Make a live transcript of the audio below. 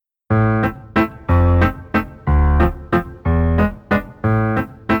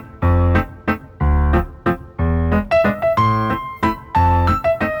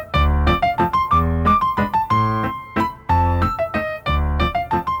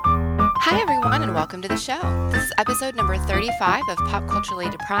Hi, everyone, and welcome to the show. This is episode number 35 of Pop Culturally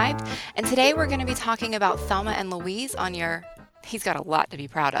Deprived, and today we're going to be talking about Thelma and Louise on your He's Got a Lot to Be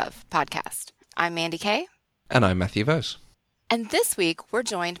Proud Of podcast. I'm Mandy Kay. And I'm Matthew Vose. And this week, we're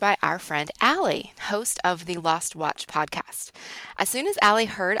joined by our friend Allie, host of the Lost Watch podcast. As soon as Allie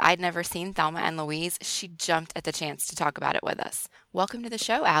heard I'd never seen Thelma and Louise, she jumped at the chance to talk about it with us. Welcome to the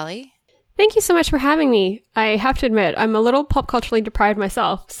show, Allie. Thank you so much for having me. I have to admit, I'm a little pop culturally deprived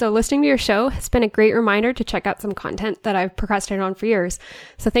myself, so listening to your show has been a great reminder to check out some content that I've procrastinated on for years.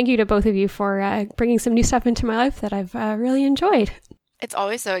 So thank you to both of you for bringing some new stuff into my life that I've really enjoyed. It's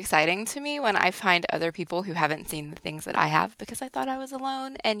always so exciting to me when I find other people who haven't seen the things that I have because I thought I was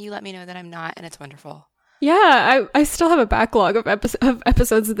alone, and you let me know that I'm not, and it's wonderful. Yeah, I still have a backlog of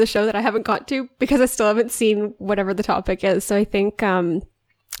episodes of the show that I haven't got to because I still haven't seen whatever the topic is. So I think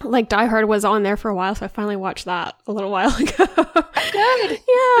like Die Hard was on there for a while, so I finally watched that a little while ago. Good.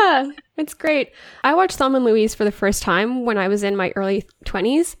 Yeah, it's great. I watched Thelma and Louise for the first time when I was in my early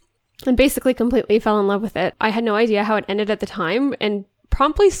 20s and basically completely fell in love with it. I had no idea how it ended at the time and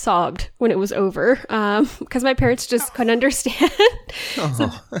promptly sobbed when it was over because my parents just couldn't understand. So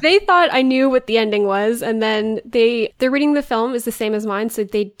they thought I knew what the ending was, and then their reading the film is the same as mine, so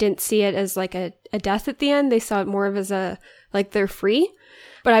they didn't see it as like a death at the end. They saw it more of as a like they're free.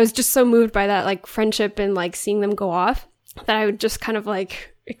 But I was just so moved by that like friendship and like seeing them go off that I would just kind of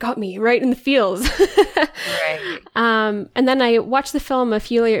like, it got me right in the feels. Right. And then I watched the film a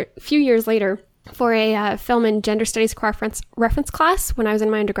few years later for a film and gender studies reference class when I was in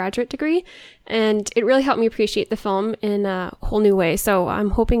my undergraduate degree. And it really helped me appreciate the film in a whole new way. So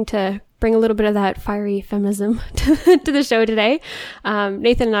I'm hoping to bring a little bit of that fiery feminism to the show today.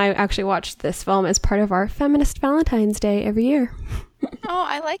 Nathan and I actually watched this film as part of our Feminist Valentine's Day every year. Oh,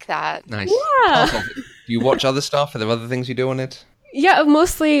 I like that. Nice. Yeah. Do you watch other stuff? Are there other things you do on it? Yeah,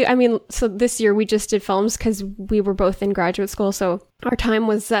 mostly, I mean, so this year we just did films because we were both in graduate school, so our time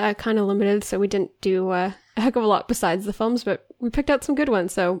was kind of limited, so we didn't do a heck of a lot besides the films, but we picked out some good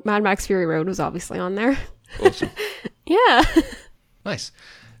ones, so Mad Max Fury Road was obviously on there. Awesome. Yeah. Nice.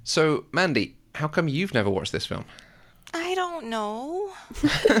 So, Mandy, how come you've never watched this film? I don't know.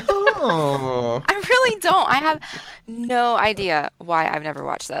 Oh. I really don't. I have no idea why I've never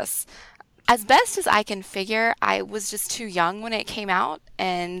watched this. As best as I can figure, I was just too young when it came out,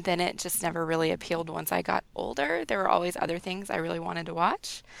 and then it just never really appealed once I got older. There were always other things I really wanted to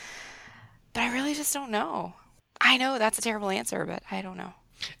watch, but I really just don't know. I know that's a terrible answer, but I don't know.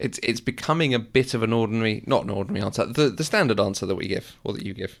 It's becoming a bit of an ordinary, not an ordinary answer, the standard answer that we give, or that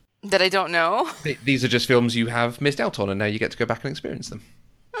you give. That I don't know? These are just films you have missed out on, and now you get to go back and experience them.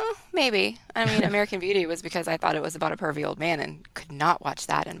 Maybe. I mean, American Beauty was because I thought it was about a pervy old man and could not watch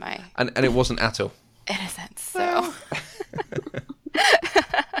that in my And it wasn't at all. innocence, so...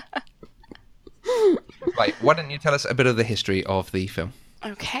 Right, why don't you tell us a bit of the history of the film?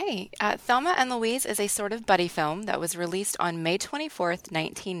 Okay. Thelma and Louise is a sort of buddy film that was released on May 24th,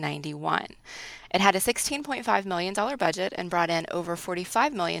 1991. It had a $16.5 million budget and brought in over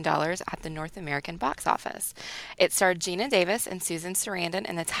 $45 million at the North American box office. It starred Geena Davis and Susan Sarandon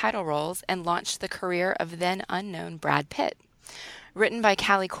in the title roles and launched the career of then unknown Brad Pitt. Written by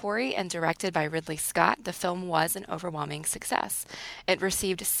Callie Khouri and directed by Ridley Scott, the film was an overwhelming success. It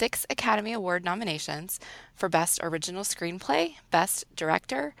received 6 Academy Award nominations for Best Original Screenplay, Best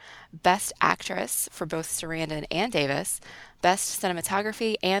Director, Best Actress for both Sarandon and Davis, Best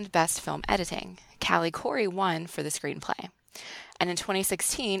Cinematography, and Best Film Editing. Callie Khouri won for the screenplay. And in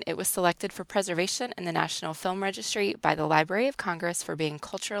 2016, it was selected for preservation in the National Film Registry by the Library of Congress for being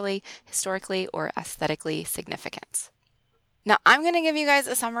culturally, historically, or aesthetically significant. Now, I'm going to give you guys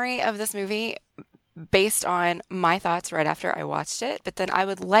a summary of this movie based on my thoughts right after I watched it, but then I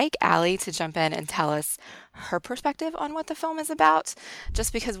would like Allie to jump in and tell us her perspective on what the film is about,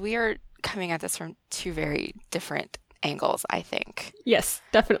 just because we are coming at this from 2 very different angles, I think. Yes,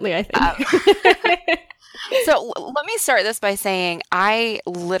 definitely, I think. So let me start this by saying I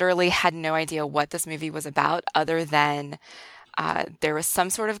literally had no idea what this movie was about other than there was some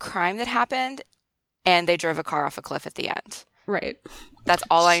sort of crime that happened and they drove a car off a cliff at the end. Right. That's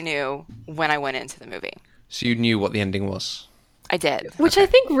all I knew when I went into the movie. So you knew what the ending was? I did. Which I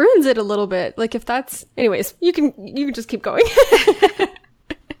think ruins it a little bit. Like if that's... Anyways, you can just keep going.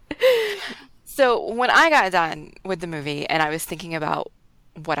 So when I got done with the movie and I was thinking about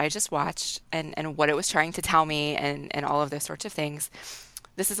what I just watched and what it was trying to tell me and all of those sorts of things,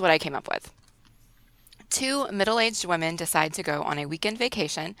 this is what I came up with. 2 middle-aged women decide to go on a weekend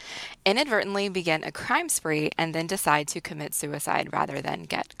vacation, inadvertently begin a crime spree, and then decide to commit suicide rather than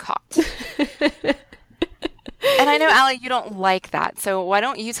get caught. And I know, Allie, you don't like that. So why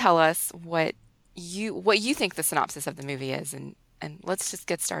don't you tell us what you think the synopsis of the movie is, and let's just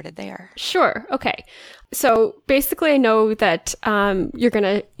get started there. Sure. Okay. So basically, I know that you're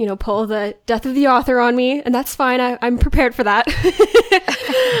going to, pull the death of the author on me, and that's fine. I'm prepared for that.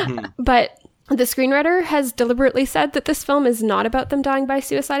 But the screenwriter has deliberately said that this film is not about them dying by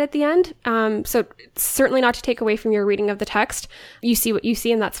suicide at the end. So it's certainly not to take away from your reading of the text. You see what you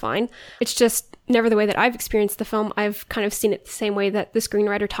see, and that's fine. It's just never the way that I've experienced the film. I've kind of seen it the same way that the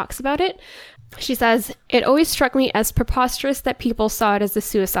screenwriter talks about it. She says, "It always struck me as preposterous that people saw it as a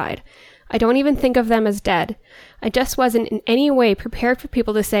suicide. I don't even think of them as dead. I just wasn't in any way prepared for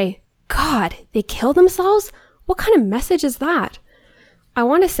people to say, 'God, they killed themselves? What kind of message is that?' I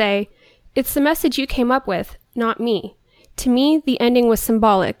want to say, it's the message you came up with, not me. To me, the ending was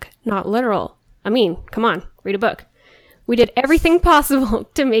symbolic, not literal. I mean, come on, read a book. We did everything possible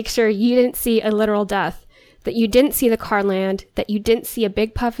to make sure you didn't see a literal death, that you didn't see the car land, that you didn't see a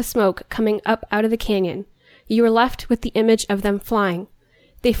big puff of smoke coming up out of the canyon. You were left with the image of them flying.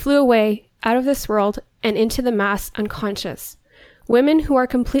 They flew away, out of this world, and into the mass unconscious. Women who are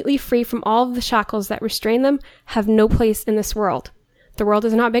completely free from all of the shackles that restrain them have no place in this world. The world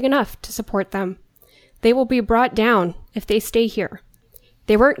is not big enough to support them. They will be brought down if they stay here.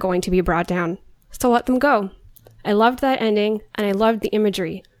 They weren't going to be brought down, so let them go. I loved that ending, and I loved the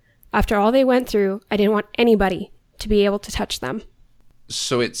imagery. After all they went through, I didn't want anybody to be able to touch them."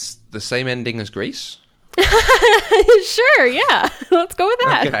 So it's the same ending as Grease? Sure, yeah. Let's go with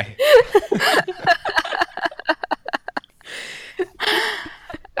that. Okay.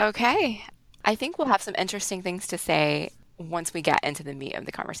 Okay. I think we'll have some interesting things to say once we get into the meat of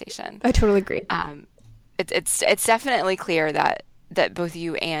the conversation. I totally agree. It's definitely clear that both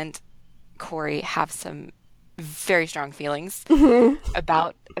you and Corey have some very strong feelings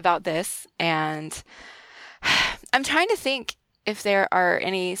about this, and I'm trying to think if there are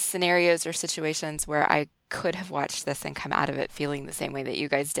any scenarios or situations where I could have watched this and come out of it feeling the same way that you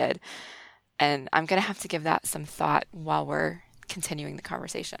guys did, and I'm gonna have to give that some thought while we're continuing the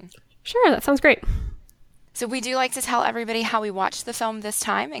conversation. Sure, that sounds great. So we do like to tell everybody how we watched the film this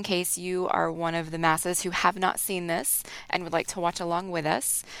time, in case you are one of the masses who have not seen this and would like to watch along with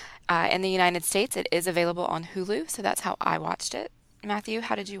us. In the United States, it is available on Hulu, so that's how I watched it. Matthew,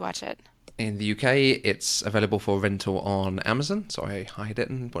 how did you watch it? In the UK, it's available for rental on Amazon, so I hired it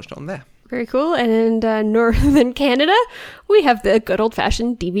and watched it on there. Very cool. And in Northern Canada, we have the good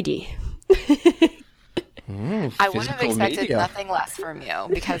old-fashioned DVD. I would have expected nothing less from you,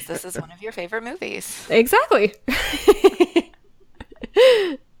 because this is one of your favorite movies. Exactly.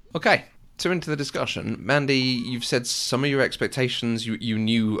 Okay, so into the discussion. Mandy, you've said some of your expectations, you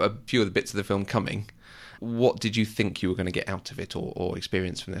knew a few of the bits of the film coming. What did you think you were going to get out of it or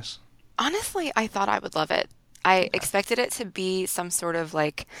experience from this? Honestly, I thought I would love it. I expected it to be some sort of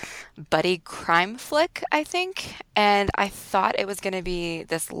like buddy crime flick, I think. And I thought it was going to be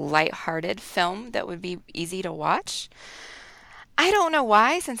this lighthearted film that would be easy to watch. I don't know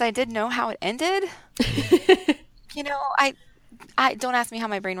why, since I did know how it ended. I don't ask me how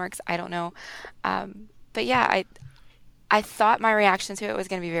my brain works. I don't know. But yeah, I thought my reaction to it was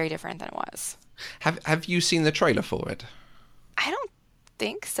going to be very different than it was. Have you seen the trailer for it? I don't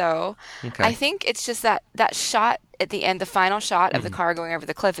think so. Okay. I think it's just that shot at the end, the final shot of the car going over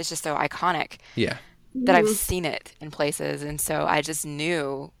the cliff is just so iconic. Yeah. That I've seen it in places, and so I just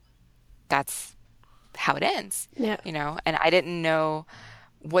knew that's how it ends. Yeah. And I didn't know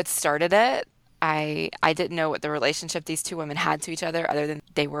what started it. I didn't know what the relationship these two women had to each other other than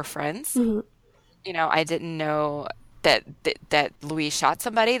they were friends. Mm-hmm. I didn't know that Louise shot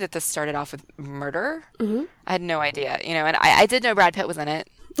somebody, that this started off with murder. Mm-hmm. I had no idea, and I did know Brad Pitt was in it.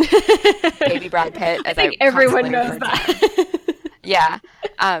 Baby Brad Pitt. I think everyone knows that. Yeah.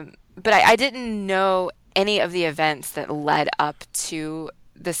 But I didn't know any of the events that led up to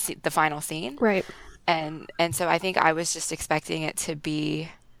the final scene. Right. And so I think I was just expecting it to be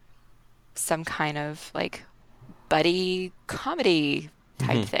some kind of like buddy comedy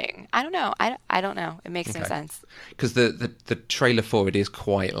type thing. I don't know. I don't know. It makes no sense. Because the trailer for it is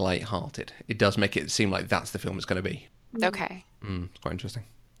quite light-hearted. It does make it seem like that's the film it's going to be. Okay. It's quite interesting.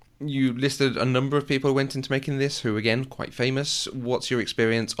 You listed a number of people who went into making this, who, again, quite famous. What's your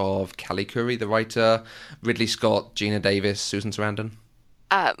experience of Callie Curry, the writer, Ridley Scott, Gina Davis, Susan Sarandon?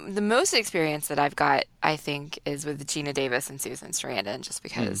 The most experience that I've got, I think, is with Gina Davis and Susan Sarandon, just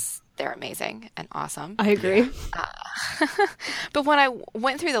because they're amazing and awesome. I agree. But when I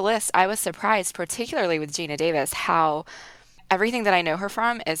went through the list, I was surprised, particularly with Gina Davis, how everything that I know her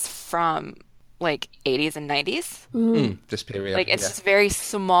from is from like 80s and 90s. This period. Like it's just a very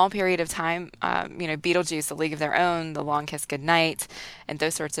small period of time. Beetlejuice, A League of Their Own, The Long Kiss Goodnight, and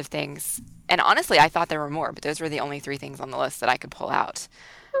those sorts of things. And honestly, I thought there were more, but those were the only three things on the list that I could pull out.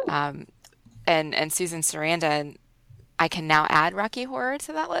 And Susan Sarandon, I can now add Rocky Horror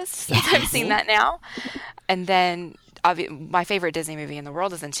to that list since I've seen that now. And then my favorite Disney movie in the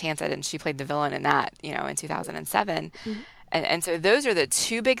world is Enchanted, and she played the villain in that, in 2007. And so those are the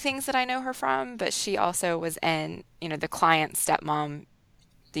two big things that I know her from, but she also was in, The Client, Stepmom,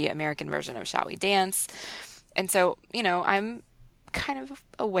 the American version of Shall We Dance. And so, I'm kind of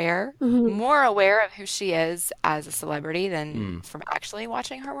more aware of who she is as a celebrity than from actually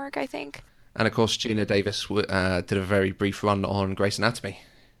watching her work, I think. And of course, Gina Davis did a very brief run on Grey's Anatomy,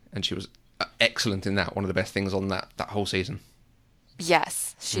 and she was excellent in that. One of the best things on that whole season.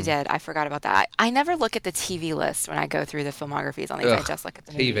 Yes, she did. I forgot about that. I never look at the TV list when I go through the filmographies on these. I just look at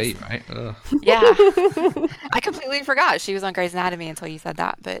the movies. TV, right? Ugh. Yeah. I completely forgot she was on Grey's Anatomy until you said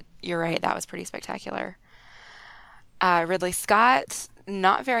that, but you're right. That was pretty spectacular. Ridley Scott,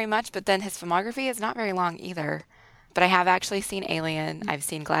 not very much, but then his filmography is not very long either. But I have actually seen Alien. I've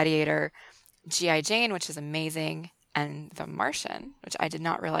seen Gladiator, G.I. Jane, which is amazing, and The Martian, which I did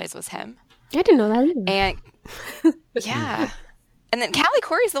not realize was him. I didn't know that either. And yeah. And then Callie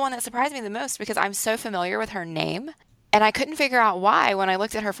Corey is the one that surprised me the most because I'm so familiar with her name. And I couldn't figure out why when I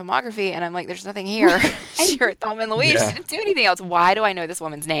looked at her filmography, and I'm like, there's nothing here. She wrote Thelma and Louise. Yeah. She didn't do anything else. Why do I know this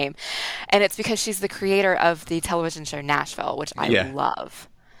woman's name? And it's because she's the creator of the television show Nashville, which I love.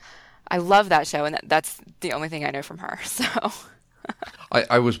 I love that show, and that's the only thing I know from her. So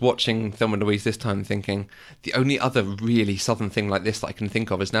I was watching Thelma and Louise this time thinking, the only other really southern thing like this that I can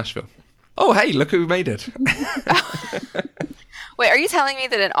think of is Nashville. Oh, hey, look who made it. Wait, are you telling me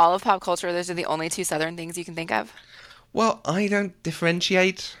that in all of pop culture, those are the only two southern things you can think of? Well, I don't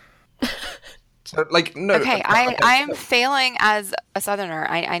differentiate. So, no. Okay, I am failing as a southerner.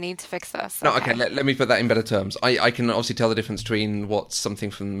 I need to fix this. No, okay, let me put that in better terms. I can obviously tell the difference between what's something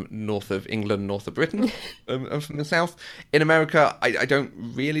from north of England, north of Britain, and from the south. In America, I don't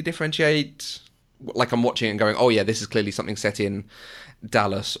really differentiate. Like, I'm watching it and going, oh yeah, this is clearly something set in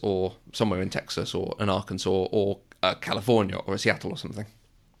Dallas or somewhere in Texas or in Arkansas or California or Seattle or something.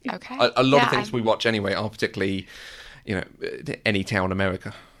 Okay. A lot of things we watch anyway are particularly, any town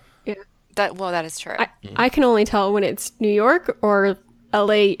America. Yeah. That is true. I can only tell when it's New York or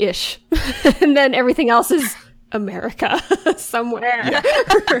LA-ish. And then everything else is America somewhere. Yeah.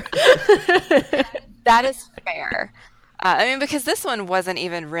 That is fair. Because this one wasn't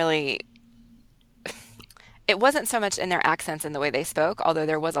even really... It wasn't so much in their accents and the way they spoke, although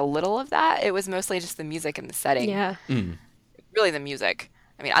there was a little of that. It was mostly just the music and the setting. Yeah. Really the music.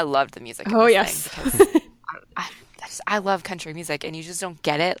 I loved the music. Oh, yes. Because I love country music, and you just don't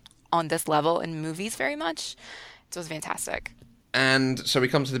get it on this level in movies very much. It was fantastic. And so we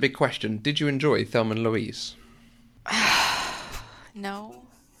come to the big question. Did you enjoy Thelma and Louise? No,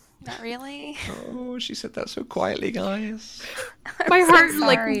 not really. Oh, she said that so quietly, guys. My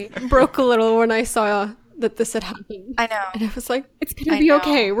heart broke a little when I saw that this had happened. I know. And I was like, it's going to be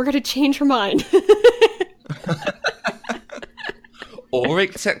okay. We're going to change her mind. Or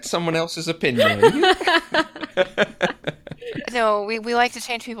accept someone else's opinion. No, we like to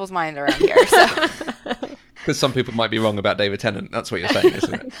change people's mind around here. So. Because some people might be wrong about David Tennant. That's what you're saying,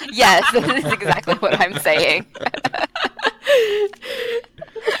 isn't it? Yes, that is exactly what I'm saying.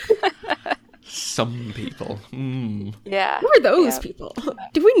 Some people. Yeah. Who are those people?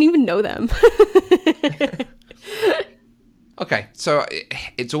 Did we even know them? Okay, so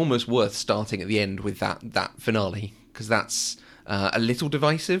it's almost worth starting at the end with that finale, because that's a little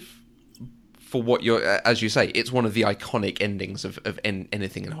divisive for what you're, as you say, it's one of the iconic endings of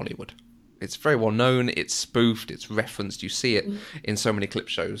anything in Hollywood. It's very well known, it's spoofed, it's referenced, you see it in so many clip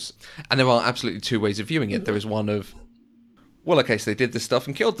shows. And there are absolutely two ways of viewing it. There is one of, well, okay, so they did this stuff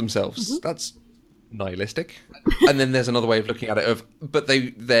and killed themselves. That's nihilistic. And then there's another way of looking at it of, but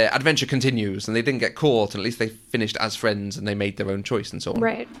their adventure continues and they didn't get caught, and at least they finished as friends and they made their own choice and so on.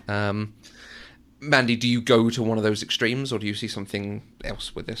 Right. Mandy, do you go to one of those extremes, or do you see something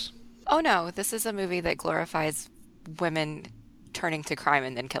else with this? Oh no, this is a movie that glorifies women turning to crime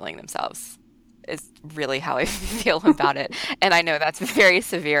and then killing themselves. Is really how I feel about it. And I know that's very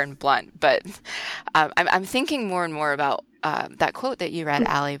severe and blunt, but I'm thinking more and more about that quote that you read,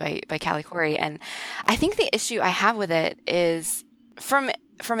 Allie, by Callie Corey. And I think the issue I have with it is from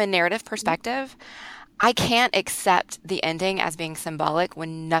a narrative perspective, I can't accept the ending as being symbolic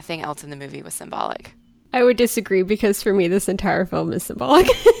when nothing else in the movie was symbolic. I would disagree, because for me, this entire film is symbolic.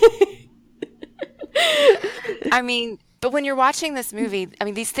 I mean, But when you're watching this movie, I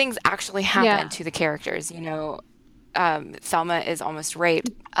mean, these things actually happen Yeah. to the characters. Thelma is almost raped.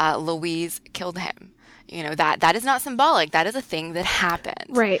 Louise killed him. That is not symbolic. That is a thing that happened.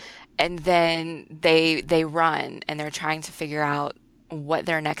 Right. And then they run and they're trying to figure out what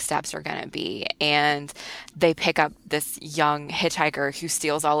their next steps are going to be. And they pick up this young hitchhiker who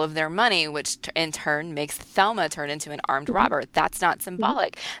steals all of their money, which in turn makes Thelma turn into an armed robber. That's not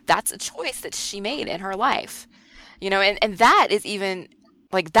symbolic. That's a choice that she made in her life. And that is even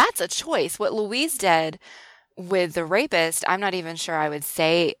like, that's a choice. What Louise did with the rapist, I'm not even sure I would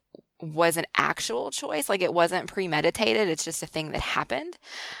say was an actual choice. Like, it wasn't premeditated. It's just a thing that happened.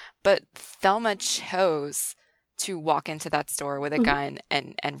 But Thelma chose to walk into that store with a gun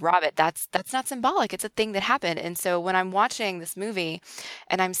and rob it. That's not symbolic. It's a thing that happened. And so when I'm watching this movie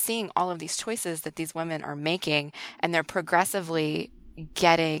and I'm seeing all of these choices that these women are making, and they're progressively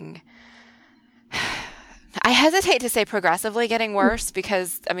getting, I hesitate to say progressively getting worse,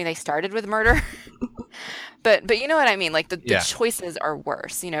 because I mean, they started with murder. But you know what I mean? Like the choices are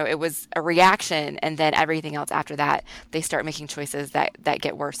worse. It was a reaction, and then everything else after that, they start making choices that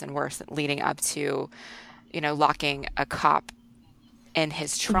get worse and worse, leading up to, locking a cop in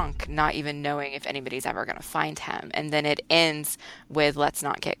his trunk, not even knowing if anybody's ever going to find him. And then it ends with, let's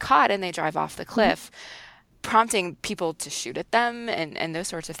not get caught, and they drive off the cliff, prompting people to shoot at them and those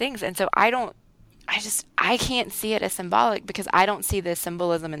sorts of things. And so I can't see it as symbolic, because I don't see the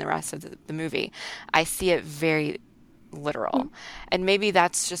symbolism in the rest of the movie. I see it very literal. And maybe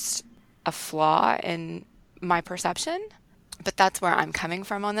that's just a flaw in my perception, but that's where I'm coming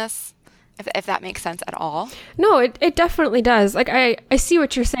from on this, if that makes sense at all. No, it definitely does. Like, I see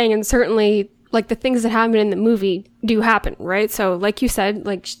what you're saying, and certainly, like, the things that happen in the movie do happen, right? So, like you said,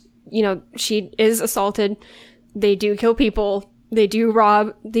 like, she is assaulted. They do kill people. They do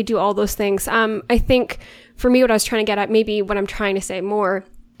rob. They do all those things. I think, for me, what I was trying to get at, maybe what I'm trying to say more,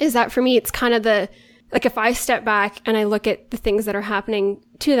 is that for me, it's kind of like, if I step back and I look at the things that are happening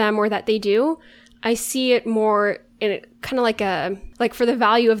to them or that they do, I see it more in kind of like for the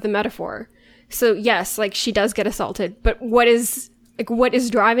value of the metaphor. So yes, like, she does get assaulted, but what is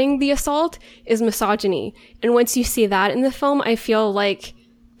driving the assault is misogyny. And once you see that in the film, I feel like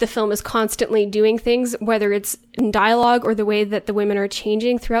the film is constantly doing things, whether it's in dialogue or the way that the women are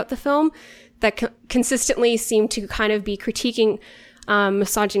changing throughout the film, that consistently seem to kind of be critiquing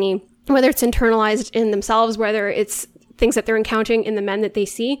misogyny, whether it's internalized in themselves, whether it's things that they're encountering in the men that they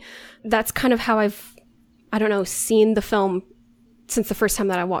see. That's kind of how I've seen the film since the first time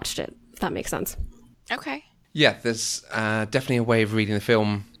that I watched it, if that makes sense. Okay. Yeah, there's definitely a way of reading the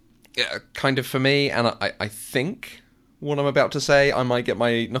film, kind of, for me, and I think what I'm about to say, I might get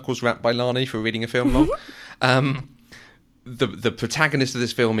my knuckles rapped by Lani for reading a film long. The protagonist of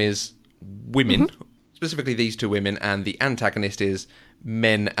this film is women, specifically these two women, and the antagonist is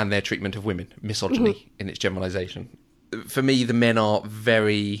men and their treatment of women, misogyny in its generalization. For me, the men are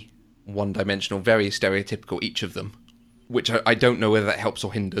very one-dimensional, very stereotypical, each of them, which I don't know whether that helps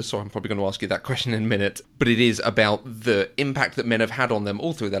or hinders, so I'm probably going to ask you that question in a minute. But it is about the impact that men have had on them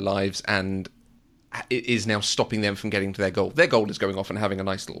all through their lives, and it is now stopping them from getting to their goal. Their goal is going off and having a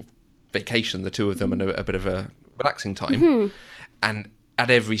nice little vacation, the two of them, and a bit of a relaxing time. And at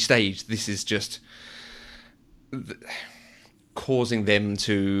every stage, this is just causing them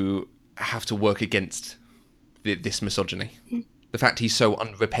to have to work against this misogyny. The fact he's so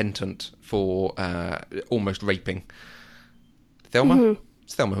unrepentant for almost raping Thelma?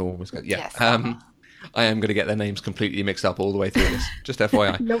 It's Thelma who almost got... Yeah. Yes, Thelma. I am going to get their names completely mixed up all the way through this, just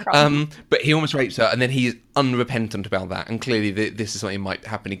FYI. No problem. But he almost rapes her, and then he's unrepentant about that, and clearly this is something that might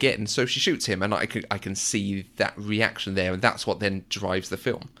happen again, so she shoots him, and I can see that reaction there, and that's what then drives the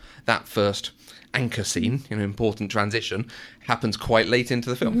film. That first anchor scene, important transition, happens quite late into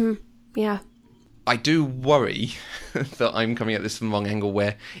the film. Yeah. I do worry that I'm coming at this from the wrong angle,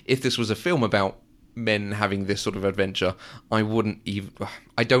 where if this was a film about men having this sort of adventure, I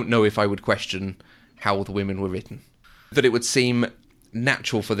don't know if I would question how the women were written. That it would seem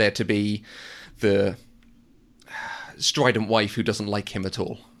natural for there to be the strident wife who doesn't like him at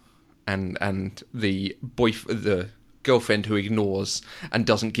all, and the girlfriend who ignores and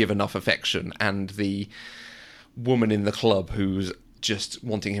doesn't give enough affection, and the woman in the club who's just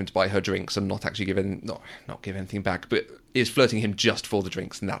wanting him to buy her drinks and not actually not give anything back, but is flirting him just for the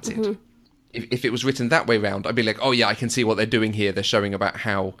drinks, and that's it. If it was written that way round, I'd be like, oh yeah, I can see what they're doing here. They're showing about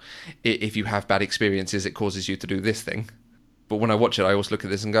how if you have bad experiences, it causes you to do this thing. But when I watch it, I always look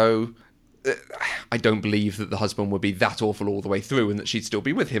at this and go, I don't believe that the husband would be that awful all the way through and that she'd still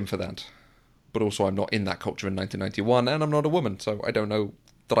be with him for that. But also, I'm not in that culture in 1991, and I'm not a woman, so I don't know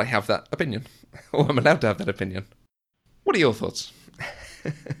that I have that opinion, or I'm allowed to have that opinion. What are your thoughts?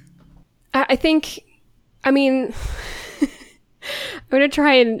 I think, I mean, I'm going to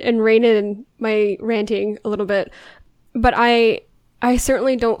try and rein in my ranting a little bit, but I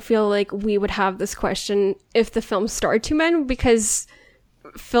certainly don't feel like we would have this question if the film starred two men, because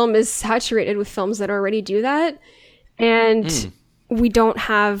film is saturated with films that already do that. And we don't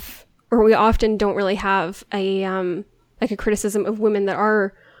have, or we often don't really have a criticism of women that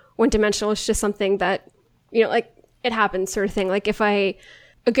are one-dimensional. It's just something that, you know, like, it happens sort of thing. Like,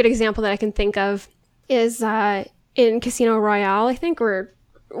 a good example that I can think of is in Casino Royale, I think, or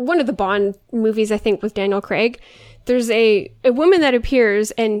one of the Bond movies, I think, with Daniel Craig. There's a woman that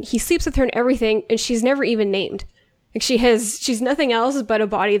appears and he sleeps with her and everything, and she's never even named. Like, she's nothing else but a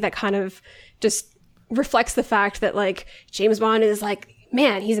body that kind of just reflects the fact that, like, James Bond is like,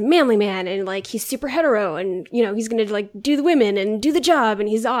 man, he's a manly man, and like, he's super hetero, and, you know, he's gonna like do the women and do the job, and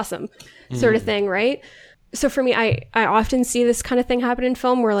he's awesome, sort of thing, right? So for me, I often see this kind of thing happen in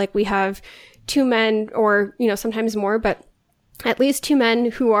film where, like, we have two men, or, you know, sometimes more, but at least two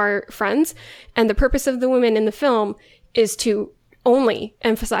men who are friends, and the purpose of the women in the film is to only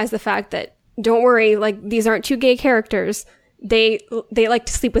emphasize the fact that, don't worry, like, these aren't two gay characters. They like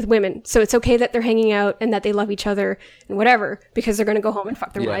to sleep with women, so it's okay that they're hanging out and that they love each other and whatever, because they're going to go home and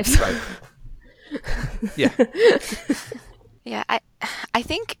fuck their wives. Right. Yeah. Yeah, I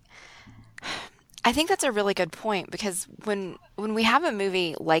think that's a really good point, because when we have a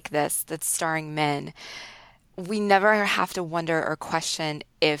movie like this that's starring men, we never have to wonder or question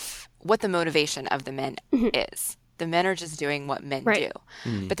what the motivation of the men is. The men are just doing what men do.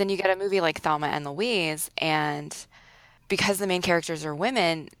 But then you get a movie like Thelma and Louise, and because the main characters are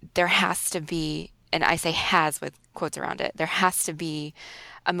women, there has to be, and I say has with quotes around it, there has to be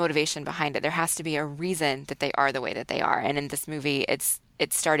a motivation behind it. There has to be a reason that they are the way that they are. And in this movie, it's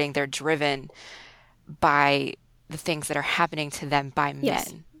starting, they're driven by the things that are happening to them by men.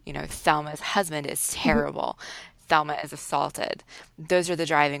 Yes. You know, Thelma's husband is terrible. Thelma is assaulted. Those are the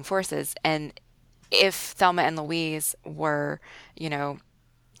driving forces. And if Thelma and Louise were, you know,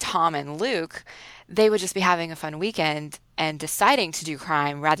 Tom and Luke, they would just be having a fun weekend and deciding to do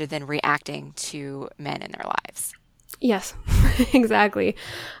crime rather than reacting to men in their lives. Yes, exactly.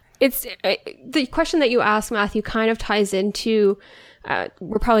 It's the question that you asked, Matthew, kind of ties into,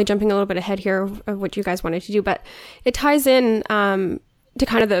 we're probably jumping a little bit ahead here of what you guys wanted to do, but it ties in to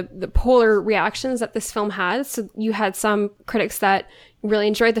kind of the polar reactions that this film had. So you had some critics that really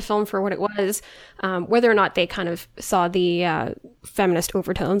enjoyed the film for what it was, whether or not they kind of saw the feminist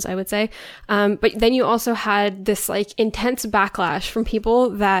overtones, I would say. But then you also had this like intense backlash from people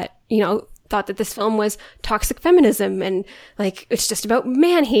that, you know, thought that this film was toxic feminism and like it's just about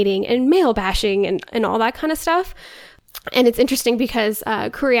man hating and male bashing and all that kind of stuff. And it's interesting because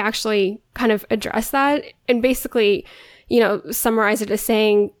Khoury actually kind of addressed that and basically, you know, summarized it as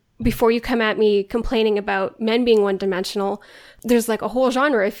saying, before you come at me complaining about men being one-dimensional, there's like a whole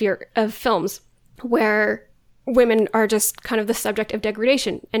genre of films where women are just kind of the subject of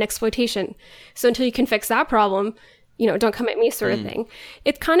degradation and exploitation. So until you can fix that problem, you know, don't come at me, sort of thing.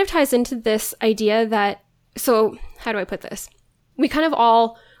 It kind of ties into this idea that, so how do I put this? We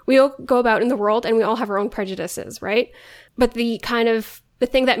all go about in the world and we all have our own prejudices, right? But the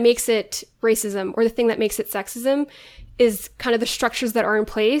thing that makes it racism or the thing that makes it sexism is kind of the structures that are in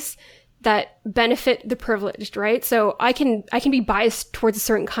place that benefit the privileged, right? So I can be biased towards a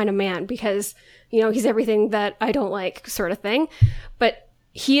certain kind of man because, you know, he's everything that I don't like, sort of thing. But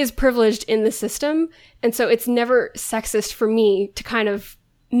he is privileged in the system. And so it's never sexist for me to kind of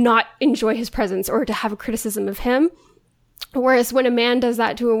not enjoy his presence or to have a criticism of him. Whereas when a man does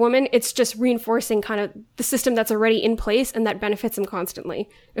that to a woman, it's just reinforcing kind of the system that's already in place and that benefits him constantly,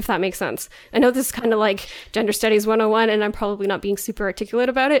 if that makes sense. I know this is kind of like Gender Studies 101 and I'm probably not being super articulate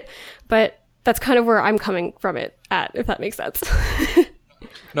about it, but that's kind of where I'm coming from it at, if that makes sense.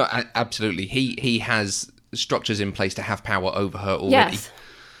 No, absolutely. He has structures in place to have power over her already. Yes.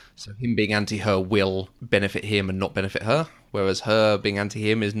 So him being anti-her will benefit him and not benefit her, whereas her being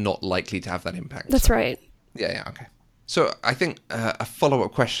anti-him is not likely to have that impact. That's right. Yeah, okay. So I think a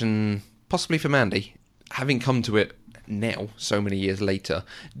follow-up question, possibly for Mandy, having come to it now, so many years later,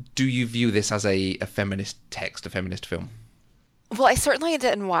 do you view this as a feminist text, a feminist film? Well, I certainly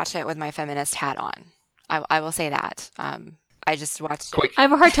didn't watch it with my feminist hat on. I will say that. I just watched it. I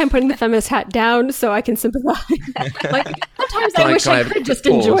have a hard time putting the feminist hat down, so I can sympathize. Like, sometimes I wish I could just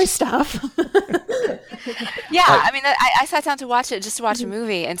enjoy stuff. Yeah, I mean, I sat down to watch it just to watch a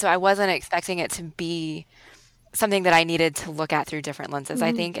movie, and so I wasn't expecting it to be something that I needed to look at through different lenses,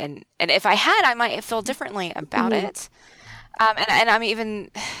 I think. And if I had, I might feel differently about it. And I'm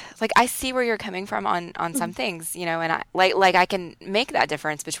even, like I see where you're coming from on some things, you know, and I like I can make that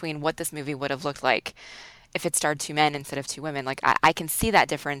difference between what this movie would have looked like if it starred two men instead of two women. Like I can see that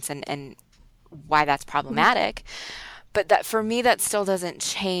difference and why that's problematic. But that for me, that still doesn't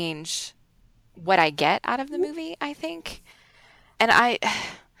change what I get out of the movie, I think. And I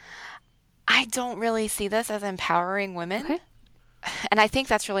don't really see this as empowering women. Okay. And I think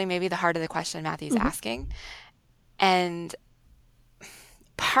that's really maybe the heart of the question Matthew's asking. And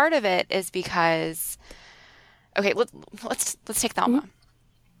part of it is because, okay, let's take Thelma.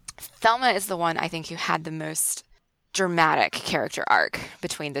 Thelma is the one I think who had the most dramatic character arc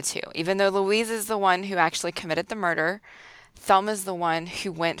between the two. Even though Louise is the one who actually committed the murder, Thelma's the one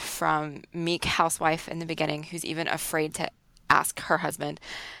who went from meek housewife in the beginning, who's even afraid to ask her husband,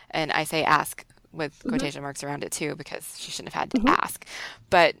 and I say ask with quotation marks around it too, because she shouldn't have had to ask.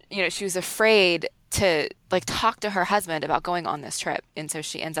 But, you know, she was afraid to like talk to her husband about going on this trip. And so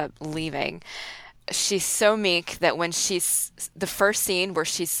she ends up leaving. She's so meek that when she's the first scene where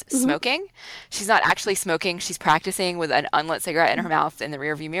she's smoking, she's not actually smoking. She's practicing with an unlit cigarette in her mouth in the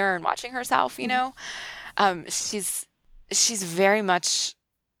rearview mirror and watching herself, you know. She's very much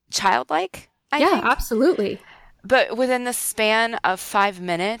childlike, I think. Absolutely. But within the span of 5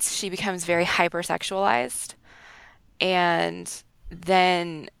 minutes, she becomes very hypersexualized. And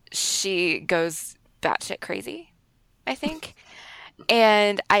then she goes batshit crazy, I think.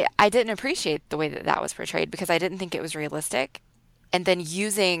 And I didn't appreciate the way that that was portrayed because I didn't think it was realistic. And then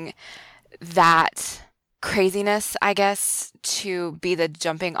using that craziness, I guess, to be the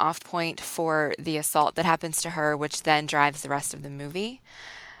jumping off point for the assault that happens to her, which then drives the rest of the movie,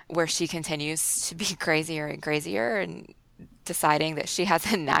 where she continues to be crazier and crazier and deciding that she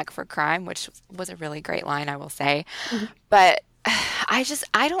has a knack for crime, which was a really great line, I will say. But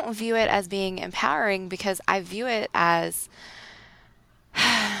I don't view it as being empowering because I view it as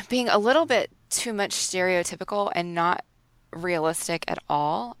being a little bit too much stereotypical and not realistic at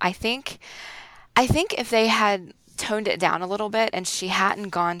all. I think if they had toned it down a little bit and she hadn't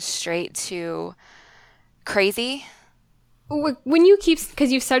gone straight to crazy. When you keep,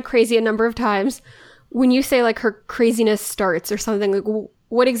 because you've said crazy a number of times, when you say like her craziness starts or something, like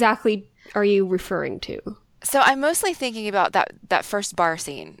what exactly are you referring to? So I'm mostly thinking about that first bar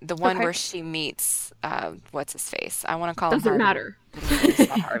scene, the one where she meets, what's his face? I want to call him Doesn't Harvey. matter. It's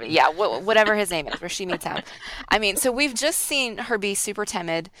not Harvey. Yeah, whatever his name is, where she meets him. I mean, so we've just seen her be super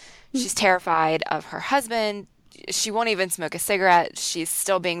timid. She's terrified of her husband. She won't even smoke a cigarette. She's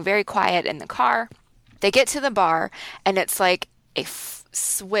still being very quiet in the car. They get to the bar, and it's like a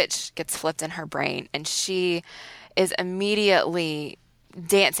switch gets flipped in her brain, and she is immediately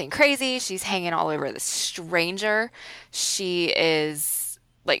dancing crazy. She's hanging all over this stranger. She is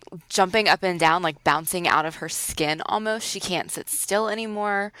like jumping up and down, like bouncing out of her skin almost. She can't sit still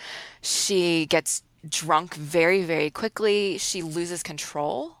anymore. She gets drunk very, very quickly. She loses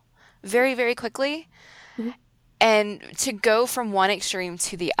control very, very quickly. And to go from one extreme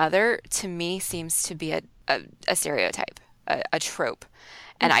to the other, to me, seems to be a stereotype, a trope.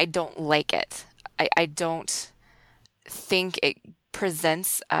 And I don't like it. I don't think it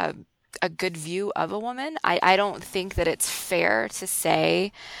presents a good view of a woman. I don't think that it's fair to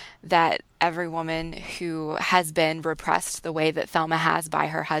say that every woman who has been repressed the way that Thelma has by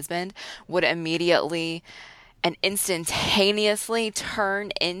her husband would immediately and instantaneously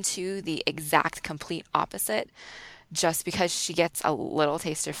turn into the exact complete opposite just because she gets a little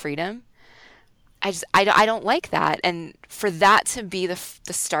taste of freedom. I don't like that. And for that to be the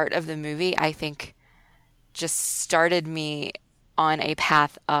start of the movie, I think just started me on a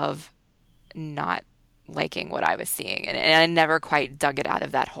path of not liking what I was seeing. And I never quite dug it out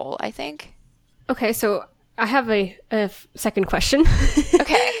of that hole, I think. Okay, so I have a second question.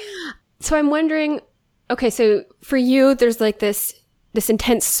 Okay. So I'm wondering, okay, so for you, there's like this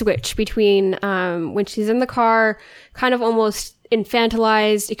intense switch between when she's in the car, kind of almost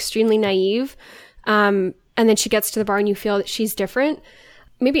infantilized, extremely naive, and then she gets to the bar and you feel that she's different.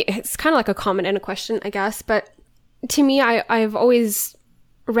 Maybe it's kind of like a comment and a question, I guess, but to me, I've always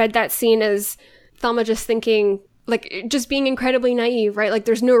read that scene as Thelma just thinking, like, just being incredibly naive, right? Like,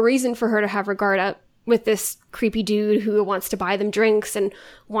 there's no reason for her to have regard up with this creepy dude who wants to buy them drinks and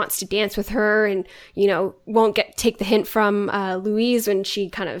wants to dance with her and, you know, won't take the hint from Louise when she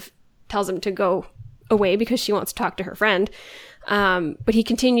kind of tells him to go away because she wants to talk to her friend. But he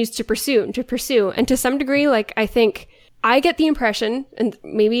continues to pursue. And to some degree, like, I think I get the impression, and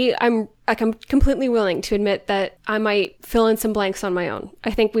maybe I'm completely willing to admit that I might fill in some blanks on my own. I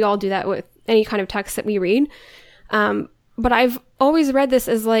think we all do that with any kind of text that we read. But I've always read this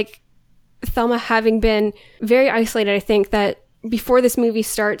as like Thelma having been very isolated. I think that before this movie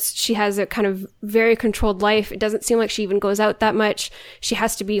starts, she has a kind of very controlled life. It doesn't seem like she even goes out that much. She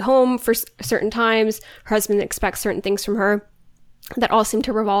has to be home for certain times. Her husband expects certain things from her that all seem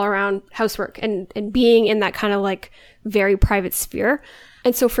to revolve around housework and being in that kind of like very private sphere.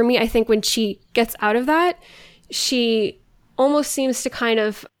 And so for me, I think when she gets out of that, she almost seems to kind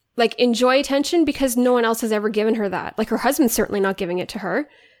of like enjoy attention because no one else has ever given her that. Like her husband's certainly not giving it to her.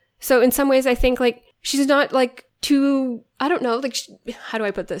 So in some ways, I think like she's not like too, I don't know, like, how do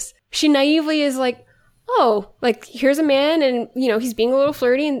I put this? She naively is like, oh, like, here's a man and, you know, he's being a little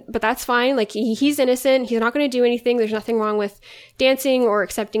flirty, but that's fine. Like, he's innocent. He's not going to do anything. There's nothing wrong with dancing or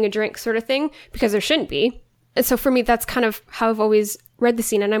accepting a drink sort of thing, because there shouldn't be. And so for me, that's kind of how I've always read the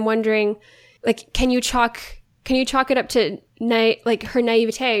scene. And I'm wondering, like, can you chalk it up to, like, her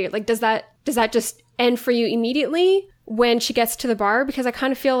naivete? Like, does that just end for you immediately when she gets to the bar? Because I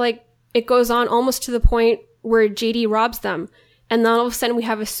kind of feel like it goes on almost to the point where JD robs them. And then all of a sudden we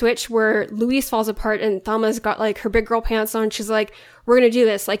have a switch where Louise falls apart and Thelma's got like her big girl pants on. She's like, we're going to do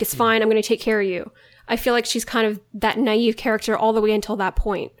this. Like, it's fine. I'm going to take care of you. I feel like she's kind of that naive character all the way until that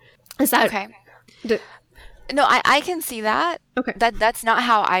point. Is that okay? No, I can see that. Okay. That's not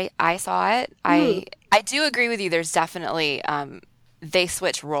how I saw it. I do agree with you. There's definitely, they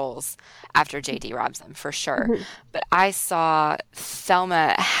switch roles after JD robs them for sure. Mm-hmm. But I saw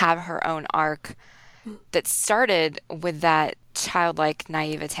Thelma have her own arc that started with that childlike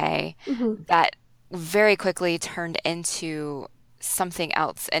naivete that very quickly turned into something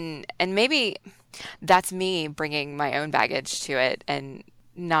else. And maybe that's me bringing my own baggage to it and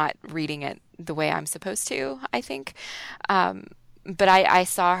not reading it the way I'm supposed to, I think. But I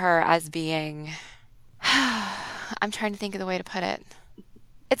saw her as being, I'm trying to think of the way to put it.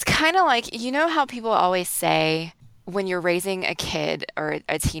 It's kind of like, you know how people always say, when you're raising a kid or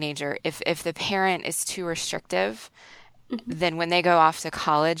a teenager, if the parent is too restrictive, then when they go off to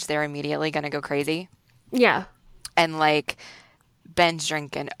college, they're immediately going to go crazy. Yeah. And like binge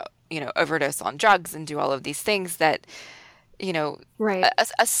drink and, you know, overdose on drugs and do all of these things that, you know, right.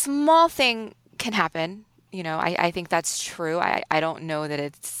 A small thing can happen. You know, I think that's true. I don't know that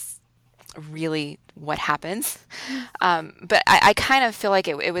it's really what happens. But I kind of feel like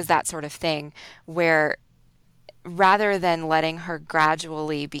it was that sort of thing where, rather than letting her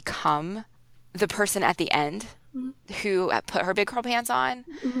gradually become the person at the end who put her big girl pants on,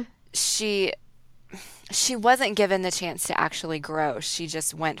 she wasn't given the chance to actually grow. She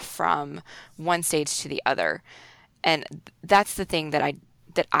just went from one stage to the other. And that's the thing that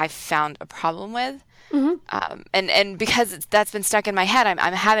I found a problem with. And because that's been stuck in my head,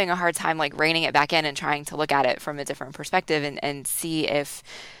 I'm having a hard time like reining it back in and trying to look at it from a different perspective and see if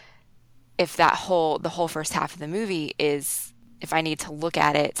the whole first half of the movie is, if I need to look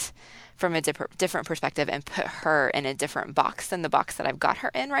at it from a different perspective and put her in a different box than the box that I've got her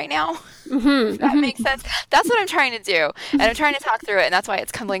in right now. If that makes sense. That's what I'm trying to do. And I'm trying to talk through it. And that's why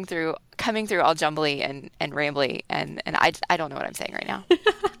it's coming through all jumbly and rambly. And I don't know what I'm saying right now.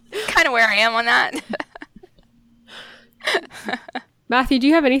 Kind of where I am on that. Matthew, do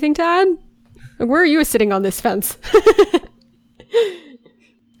you have anything to add? Where are you sitting on this fence?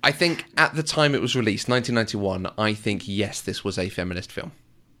 I think at the time it was released, 1991, I think, yes, this was a feminist film.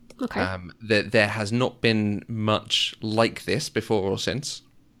 Okay. There has not been much like this before or since.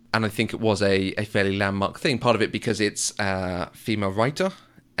 And I think it was a fairly landmark thing. Part of it because it's a female writer.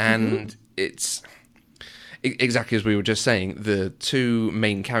 And it's exactly as we were just saying, the two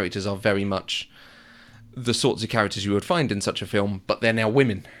main characters are very much the sorts of characters you would find in such a film, but they're now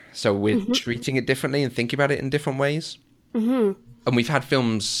women. So we're treating it differently and thinking about it in different ways. And we've had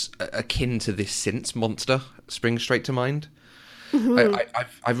films akin to this since. Monster springs straight to mind.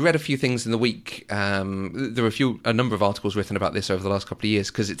 I've read a few things in the week. There are a number of articles written about this over the last couple of years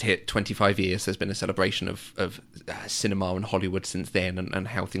because it's hit 25 years. There's been a celebration of cinema and Hollywood since then and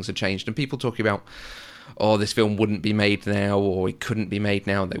how things have changed. And people talking about, oh, this film wouldn't be made now, or it couldn't be made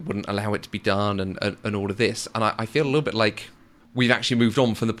now, they wouldn't allow it to be done, and all of this. And I feel a little bit like we've actually moved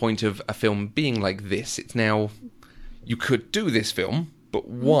on from the point of a film being like this. It's now, you could do this film, but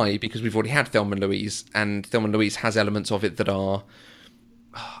why? Because we've already had Thelma and Louise, and Thelma and Louise has elements of it that are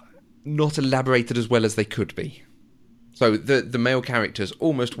not elaborated as well as they could be. So the male characters,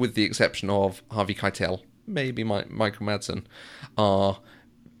 almost with the exception of Harvey Keitel, maybe Michael Madsen, are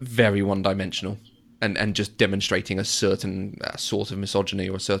very one-dimensional and just demonstrating a certain sort of misogyny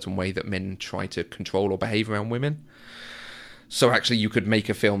or a certain way that men try to control or behave around women. So actually you could make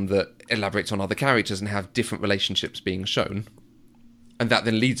a film that elaborates on other characters and have different relationships being shown. And that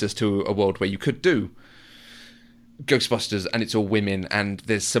then leads us to a world where you could do Ghostbusters and it's all women and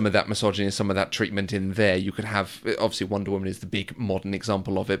there's some of that misogyny and some of that treatment in there. You could have, obviously Wonder Woman is the big modern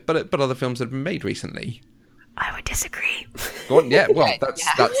example of it, but other films that have been made recently. I would disagree. Go on, yeah, well, that's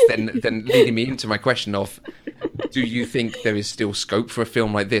then leading me into my question of, do you think there is still scope for a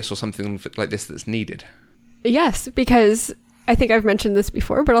film like this or something like this that's needed? Yes, because I think I've mentioned this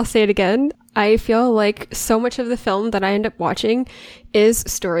before, but I'll say it again. I feel like so much of the film that I end up watching is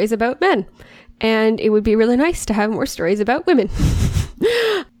stories about men. And it would be really nice to have more stories about women.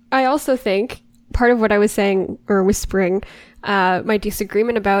 I also think part of what I was saying or whispering, my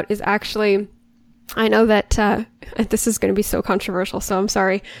disagreement about is actually, I know that this is going to be so controversial, so I'm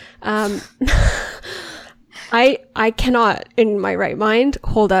sorry. I cannot, in my right mind,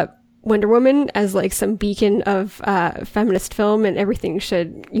 hold up Wonder Woman as like some beacon of feminist film and everything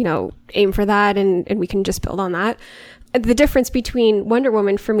should, aim for that and we can just build on that. The difference between Wonder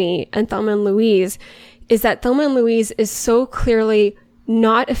Woman for me and Thelma and Louise is that Thelma and Louise is so clearly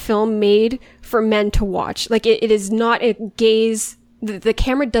not a film made for men to watch. Like it is not a gaze. The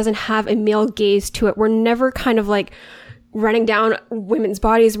camera doesn't have a male gaze to it. We're never kind of like running down women's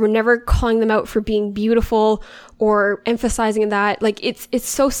bodies. We're never calling them out for being beautiful or emphasizing that. Like it's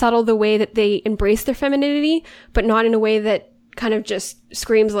so subtle the way that they embrace their femininity, but not in a way that kind of just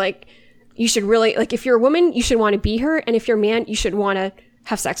screams like, you should really, like, if you're a woman, you should want to be her. And if you're a man, you should want to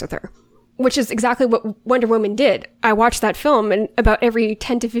have sex with her, which is exactly what Wonder Woman did. I watched that film and about every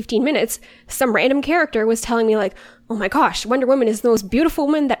 10 to 15 minutes, some random character was telling me like, oh my gosh, Wonder Woman is the most beautiful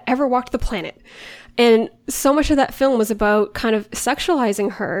woman that ever walked the planet. And so much of that film was about kind of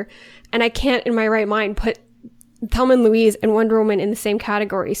sexualizing her. And I can't in my right mind put Thelma and Louise and Wonder Woman in the same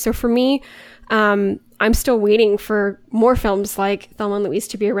category. So for me, I'm still waiting for more films like Thelma and Louise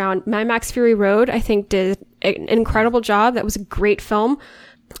to be around. Mad Max Fury Road, I think, did an incredible job. That was a great film.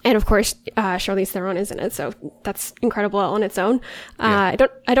 And of course, Charlize Theron is in it, so that's incredible on its own. Yeah.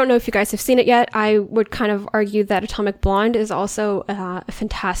 I don't know if you guys have seen it yet. I would kind of argue that Atomic Blonde is also a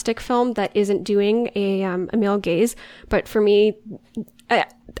fantastic film that isn't doing a male gaze. But for me, I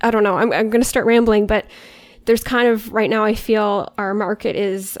don't know. I'm going to start rambling, but there's kind of right now I feel our market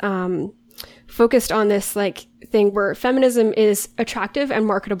is focused on this like thing where feminism is attractive and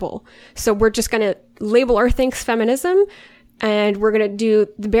marketable. So we're just going to label our things feminism. And we're going to do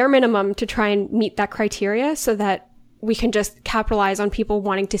the bare minimum to try and meet that criteria so that we can just capitalize on people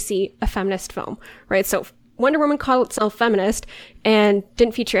wanting to see a feminist film, right? So Wonder Woman called itself feminist and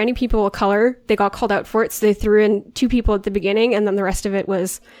didn't feature any people of color. They got called out for it. So they threw in 2 people at the beginning and then the rest of it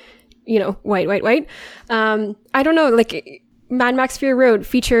was, white. I don't know, like Mad Max Fury Road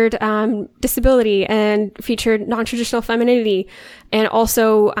featured disability and featured non-traditional femininity and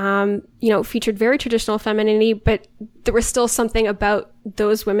also, featured very traditional femininity, but there was still something about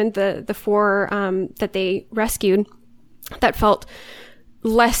those women, the 4 that they rescued, that felt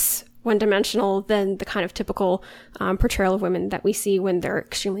less one-dimensional than the kind of typical portrayal of women that we see when they're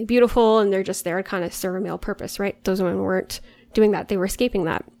extremely beautiful and they're just there to kind of serve a male purpose, right? Those women weren't doing that. They were escaping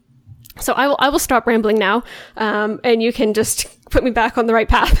that. So I will stop rambling now, and you can just put me back on the right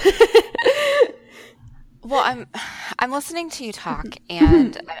path. Well, I'm listening to you talk,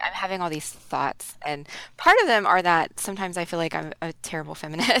 and I'm having all these thoughts, and part of them are that sometimes I feel like I'm a terrible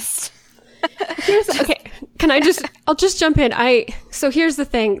feminist. Okay, I'll just jump in. So here's the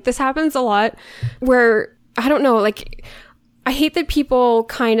thing. This happens a lot where, I don't know, like, I hate that people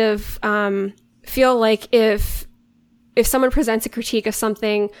kind of feel like if someone presents a critique of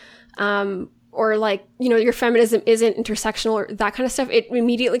something, or like, your feminism isn't intersectional or that kind of stuff, it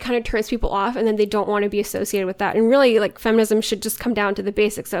immediately kind of turns people off and then they don't want to be associated with that. And really, like, feminism should just come down to the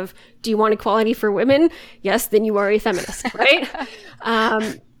basics of, do you want equality for women? Yes, then you are a feminist, right?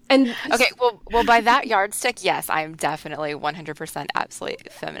 And okay, well, by that yardstick, yes, I'm definitely 100% absolutely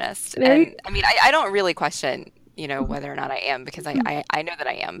feminist. And I mean, I don't really question, whether or not I am, because I know that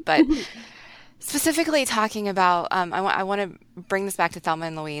I am, but specifically talking about, I want to bring this back to Thelma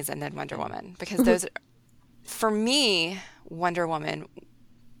and Louise and then Wonder Woman, because those, for me, Wonder Woman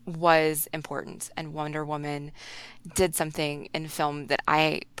was important, and Wonder Woman did something in film that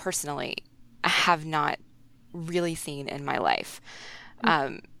I personally have not really seen in my life.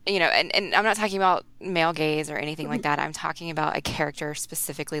 And I'm not talking about male gaze or anything like that. I'm talking about a character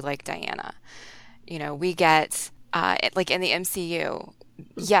specifically like Diana. We get, like in the MCU,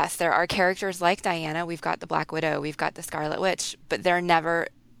 yes, there are characters like Diana. We've got the Black Widow, we've got the Scarlet Witch, but they're never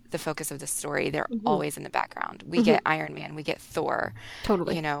the focus of the story. They're always in the background. We get Iron Man, we get Thor.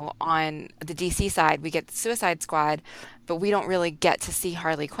 Totally. On the DC side, we get the Suicide Squad, but we don't really get to see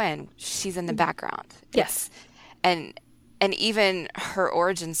Harley Quinn. She's in the background. Yes. And And even her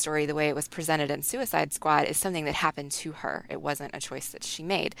origin story, the way it was presented in Suicide Squad, is something that happened to her. It wasn't a choice that she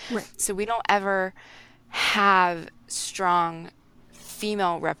made. Right. So we don't ever have strong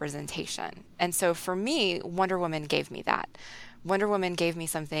female representation. And so for me, Wonder Woman gave me that. Wonder Woman gave me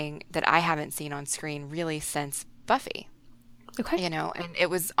something that I haven't seen on screen really since Buffy. Okay. You know, and it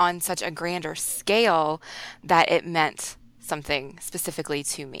was on such a grander scale that it meant something specifically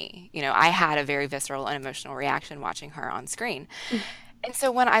to me. You know, I had a very visceral and emotional reaction watching her on screen. And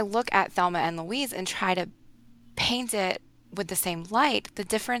so when I look at Thelma and Louise and try to paint it with the same light, the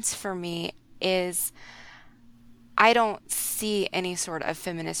difference for me is I don't see any sort of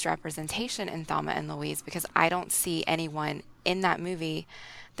feminist representation in Thelma and Louise, because I don't see anyone in that movie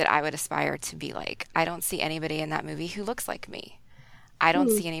that I would aspire to be like. I don't see anybody in that movie who looks like me. I don't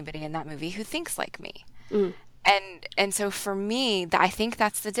see anybody in that movie who thinks like me. And so for me, I think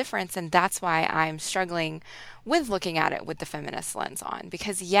that's the difference, and that's why I'm struggling with looking at it with the feminist lens on.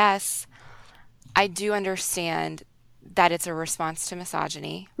 Because yes, I do understand that it's a response to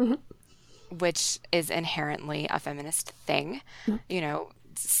misogyny, which is inherently a feminist thing. You know,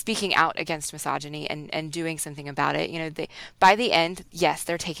 speaking out against misogyny and doing something about it. You know, by the end, yes,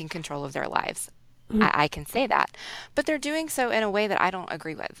 they're taking control of their lives. I can say that. But they're doing so in a way that I don't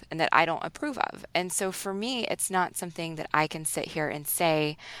agree with and that I don't approve of. And so for me, it's not something that I can sit here and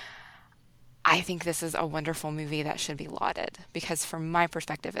say, I think this is a wonderful movie that should be lauded, because from my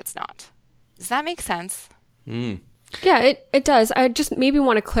perspective, it's not. Does that make sense? Yeah, it does. I just maybe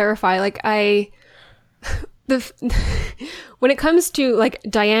want to clarify, like when it comes to like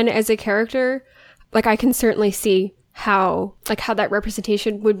Diane as a character, like I can certainly see how that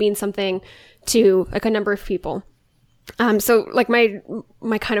representation would mean something to like a number of people. So like my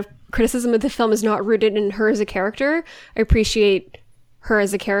kind of criticism of the film is not rooted in her as a character. I appreciate her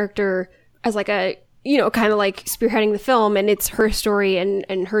as a character as like a, you know, kind of like spearheading the film, and it's her story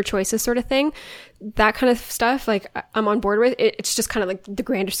and her choices sort of thing. That kind of stuff, like I'm on board with it. It's just kind of like the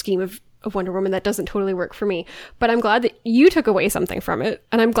grander scheme of Wonder Woman that doesn't totally work for me. But I'm glad that you took away something from it,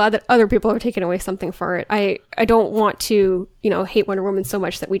 and I'm glad that other people have taken away something for it. I don't want to, you know, hate Wonder Woman so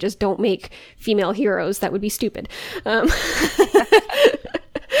much that we just don't make female heroes. That would be stupid.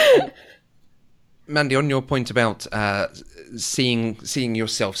 Mandy, on your point about seeing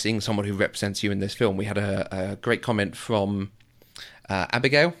yourself, seeing someone who represents you in this film, we had a great comment from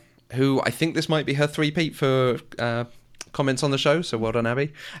Abigail, who I think this might be her three-peat for comments on the show, so well done,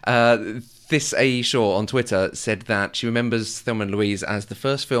 Abby. This A. Shaw on Twitter said that she remembers Thelma and Louise as the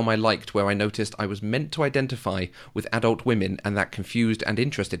first film I liked where I noticed I was meant to identify with adult women, and that confused and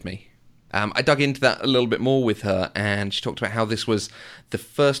interested me. I dug into that a little bit more with her, and she talked about how this was the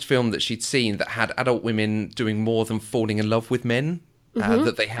first film that she'd seen that had adult women doing more than falling in love with men,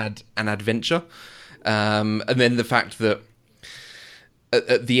 that they had an adventure. And then the fact that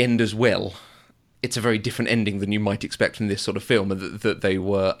at the end as well, it's a very different ending than you might expect from this sort of film, and that they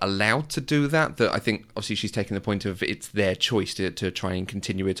were allowed to do that. That I think, obviously, she's taking the point of it's their choice to try and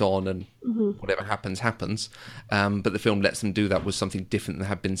continue it on, and whatever happens, happens. But the film lets them do that was something different than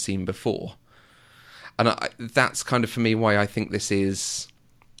had been seen before. And that's kind of, for me, why I think this is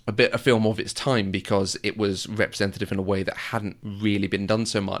a film of its time, because it was representative in a way that hadn't really been done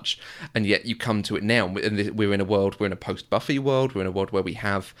so much. And yet you come to it now, and we're in a post-Buffy world, we're in a world where we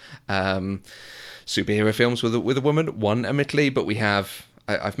have superhero films with a woman, one admittedly, but we have,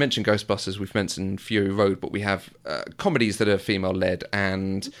 I've mentioned Ghostbusters, we've mentioned Fury Road, but we have comedies that are female-led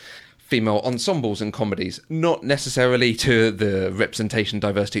and female ensembles and comedies, not necessarily to the representation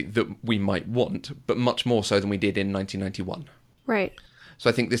diversity that we might want, but much more so than we did in 1991. Right. So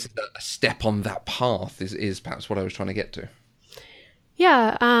I think this is a step on that path is perhaps what I was trying to get to.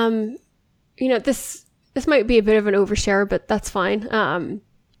 Yeah. You know, this might be a bit of an overshare, but that's fine.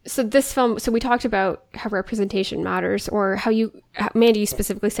 So this film, so we talked about how representation matters, or how Mandy, you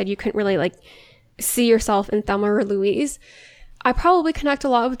specifically said you couldn't really like see yourself in Thelma or Louise. I probably connect a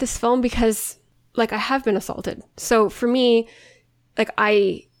lot with this film because like I have been assaulted. So for me, like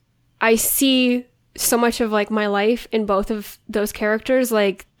I see so much of like my life in both of those characters.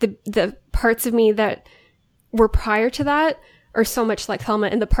 Like the parts of me that were prior to that are so much like Thelma,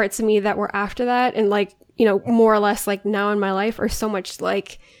 and the parts of me that were after that and like, you know, more or less like now in my life are so much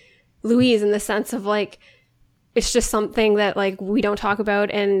like Louise, in the sense of like, it's just something that like we don't talk about,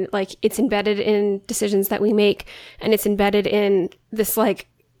 and like it's embedded in decisions that we make, and it's embedded in this like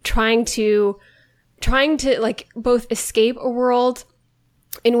trying to like both escape a world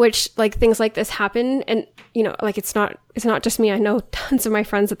in which like things like this happen. And, you know, like it's not just me. I know tons of my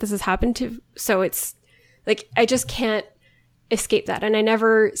friends that this has happened to. So it's like, I just can't escape that. And I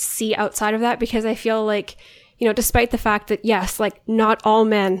never see outside of that, because I feel like, despite the fact that, yes, like not all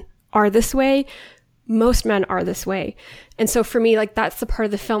men are this way, most men are this way. And so for me, like that's the part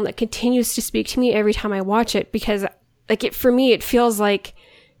of the film that continues to speak to me every time I watch it, because like for me, it feels like,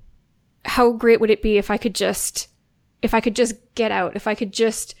 how great would it be if I could just get out, if I could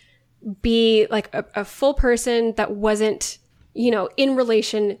just be like a full person that wasn't, in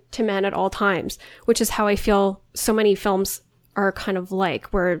relation to men at all times, which is how I feel so many films are kind of like,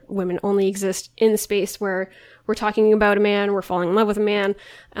 where women only exist in the space where we're talking about a man, we're falling in love with a man.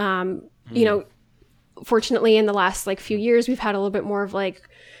 Fortunately in the last like few years, we've had a little bit more of like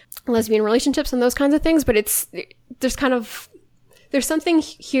lesbian relationships and those kinds of things, but there's something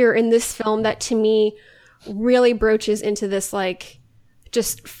here in this film that to me really broaches into this like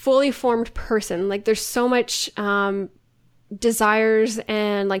just fully formed person. Like there's so much desires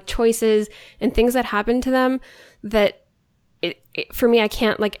and like choices and things that happen to them that for me, I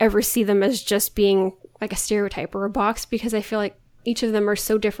can't like ever see them as just being like a stereotype or a box, because I feel like each of them are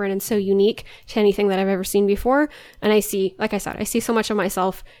so different and so unique to anything that I've ever seen before. And I see, like I said, I see so much of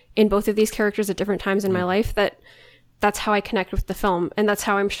myself in both of these characters at different times in my life that's how I connect with the film. And that's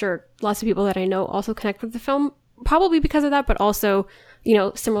how I'm sure lots of people that I know also connect with the film, probably because of that, but also,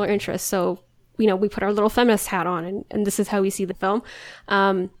 similar interests. So, we put our little feminist hat on and this is how we see the film.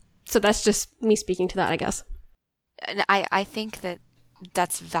 So that's just me speaking to that, I guess. And I think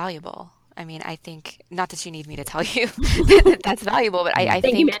that's valuable. I mean, I think, not that you need me to tell you that that's valuable, but I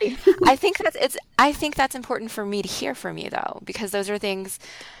think, I think that's important for me to hear from you though, because those are things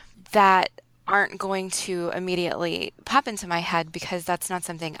that aren't going to immediately pop into my head, because that's not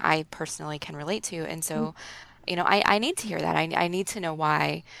something I personally can relate to. And so, I need to hear that. I need to know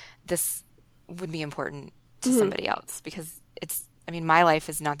why this would be important to somebody else, because my life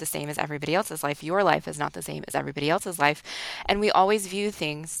is not the same as everybody else's life. Your life is not the same as everybody else's life. And we always view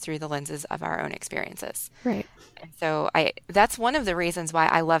things through the lenses of our own experiences. Right. And so that's one of the reasons why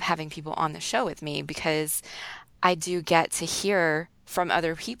I love having people on the show with me, because I do get to hear from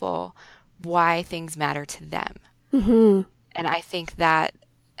other people why things matter to them. Mm-hmm. And I think that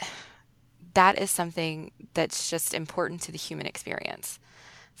is something that's just important to the human experience.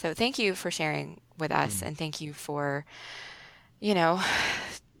 So thank you for sharing with us, and thank you for,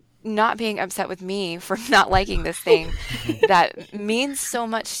 not being upset with me for not liking this thing that means so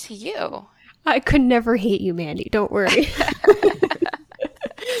much to you. I could never hate you, Mandy. Don't worry.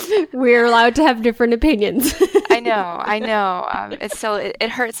 We're allowed to have different opinions. I know. It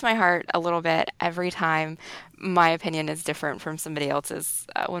hurts my heart a little bit every time my opinion is different from somebody else's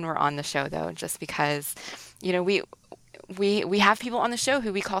when we're on the show, though, just because, we have people on the show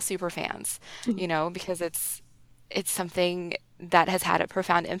who we call super fans, because it's something that has had a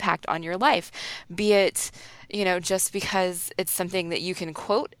profound impact on your life, be it, just because it's something that you can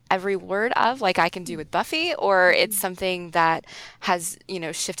quote every word of, like I can do with Buffy, or it's something that has,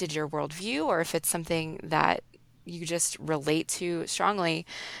 shifted your worldview, or if it's something that you just relate to strongly.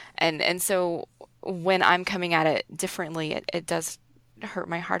 And so when I'm coming at it differently, it does hurt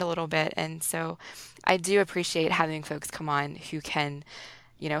my heart a little bit. And so I do appreciate having folks come on who can,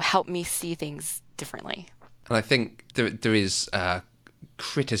 help me see things differently. And I think there is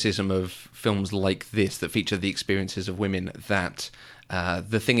criticism of films like this that feature the experiences of women, that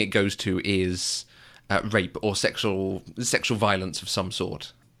the thing it goes to is rape or sexual violence of some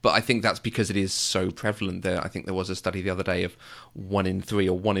sort. But I think that's because it is so prevalent. I think there was a study the other day of 1 in 3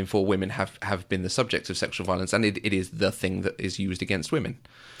 or 1 in 4 women have been the subject of sexual violence, and it is the thing that is used against women.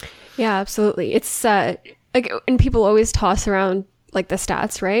 Yeah, absolutely. It's and people always toss around like the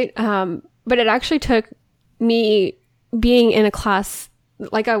stats, right? But it actually took me being in a class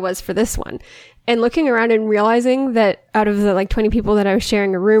like I was for this one and looking around and realizing that out of the like 20 people that I was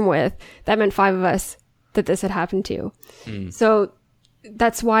sharing a room with, that meant 5 of us that this had happened to. So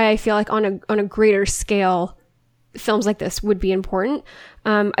that's why I feel like on a greater scale, films like this would be important.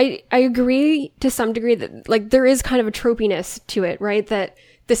 I agree to some degree that like there is kind of a tropiness to it, right? That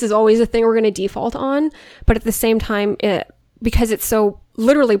this is always a thing we're going to default on, but at the same time, because it's so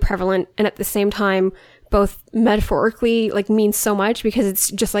literally prevalent, and at the same time, both metaphorically like means so much because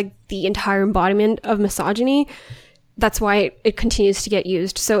it's just like the entire embodiment of misogyny. That's why it continues to get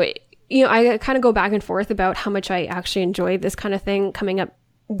used. So, I kind of go back and forth about how much I actually enjoy this kind of thing coming up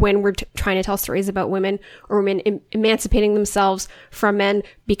when we're trying to tell stories about women or women emancipating themselves from men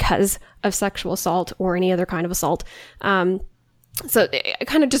because of sexual assault or any other kind of assault. So I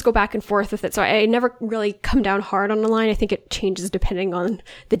kind of just go back and forth with it. So I never really come down hard on the line. I think it changes depending on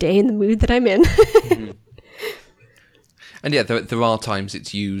the day and the mood that I'm in. Mm-hmm. And yeah, there are times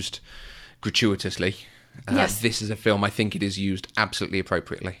it's used gratuitously. Yes. This is a film, I think it is used absolutely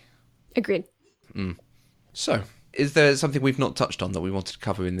appropriately. Agreed. So, is there something we've not touched on that we wanted to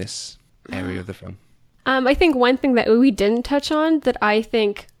cover in this area of the film? I think one thing that we didn't touch on that I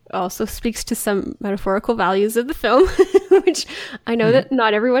think also speaks to some metaphorical values of the film, which I know that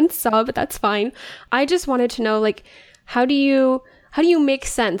not everyone saw, but that's fine. I just wanted to know, like, how do you make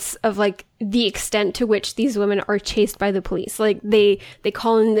sense of, like, the extent to which these women are chased by the police? Like, they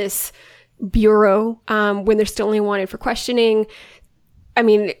call in this bureau when they're still only wanted for questioning. I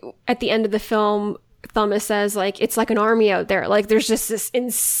mean, at the end of the film, Thelma says, like, it's like an army out there. Like, there's just this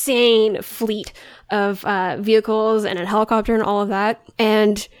insane fleet of vehicles and a helicopter and all of that.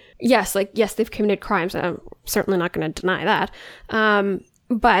 And yes, they've committed crimes. I'm certainly not going to deny that.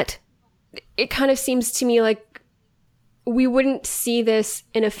 But it kind of seems to me like we wouldn't see this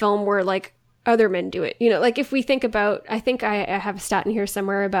in a film where, like, other men do it. You know, like, if we think about, I think I have a stat in here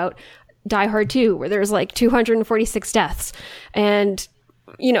somewhere about Die Hard 2, where there's, like, 246 deaths. And,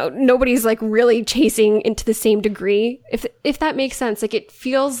 you know, nobody's, like, really chasing into the same degree. If that makes sense, like, it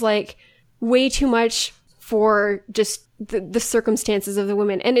feels like way too much for just the circumstances of the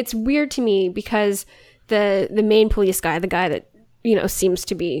women. And it's weird to me because the main police guy, the guy that, you know, seems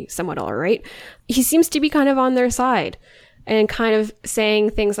to be somewhat all right, he seems to be kind of on their side and kind of saying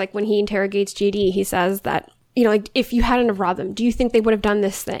things like, when he interrogates JD, he says that, you know, like, if you hadn't have robbed them, do you think they would have done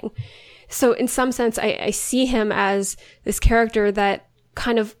this thing? So in some sense, I see him as this character that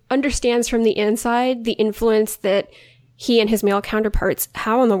kind of understands from the inside the influence that he and his male counterparts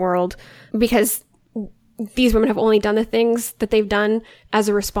have on the world, because these women have only done the things that they've done as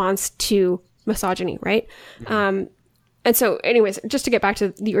a response to misogyny, right? Mm-hmm. And so anyways, just to get back to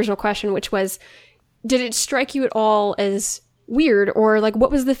the original question, which was, did it strike you at all as weird, or, like, what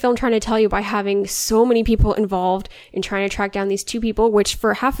was the film trying to tell you by having so many people involved in trying to track down these two people, which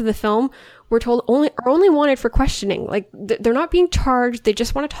for half of the film we're told are only wanted for questioning? Like, they're not being charged, they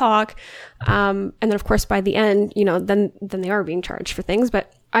just want to talk. And then of course by the end, you know, then they are being charged for things.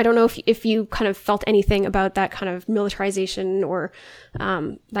 But I don't know if you kind of felt anything about that kind of militarization or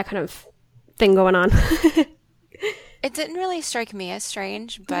that kind of thing going on. It didn't really strike me as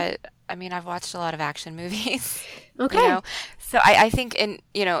strange, but I mean, I've watched a lot of action movies. Okay. You know? So I think in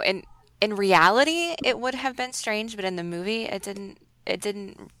reality it would have been strange, but in the movie it didn't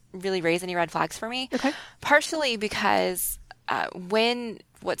really raise any red flags for me. Okay. Partially because when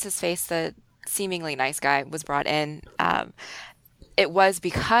what's his face, the seemingly nice guy, was brought in, it was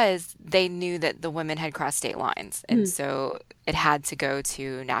because they knew that the women had crossed state lines. And so it had to go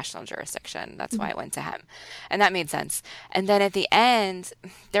to national jurisdiction. That's why it went to him. And that made sense. And then at the end,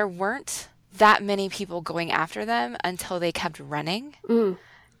 there weren't that many people going after them until they kept running.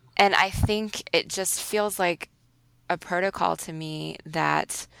 And I think it just feels like a protocol to me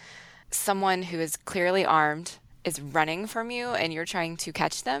that someone who is clearly armed is running from you and you're trying to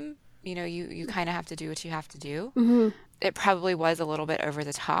catch them. You know, you kind of have to do what you have to do. Mm-hmm. It probably was a little bit over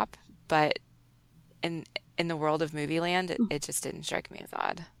the top, but in the world of movie land, it just didn't strike me as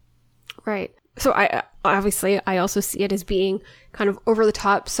odd. Right. So I also see it as being kind of over the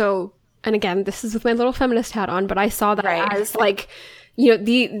top. So, and again, this is with my little feminist hat on, but I saw that as, like, you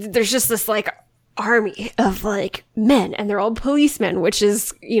know, there's just this, like, army of, like, men, and they're all policemen, which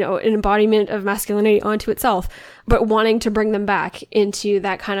is, you know, an embodiment of masculinity onto itself, but wanting to bring them back into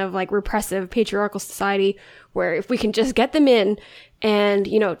that kind of, like, repressive patriarchal society where if we can just get them in and,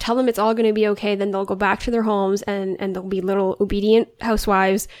 you know, tell them it's all going to be okay, then they'll go back to their homes and they'll be little obedient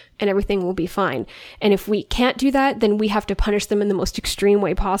housewives and everything will be fine. And if we can't do that, then we have to punish them in the most extreme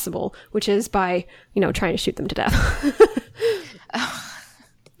way possible, which is by, you know, trying to shoot them to death.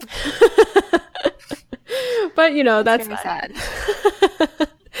 But, you know, that's sad.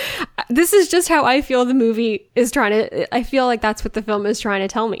 This is just how I feel the movie is trying to, I feel like that's what the film is trying to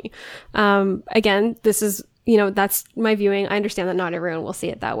tell me. Again, this is, you know, that's my viewing. I understand that not everyone will see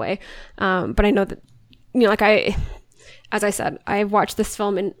it that way. But I know that, you know, like as I said, I've watched this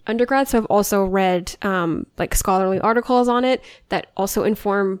film in undergrad, so I've also read, like, scholarly articles on it that also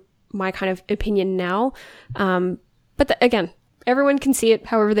inform my kind of opinion now. But again, everyone can see it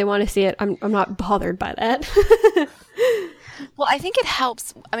however they want to see it. I'm not bothered by that. Well, I think it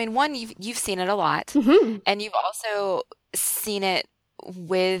helps. I mean, one, you've seen it a lot, and you've also seen it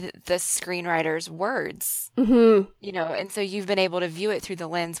with the screenwriter's words, you know, and so you've been able to view it through the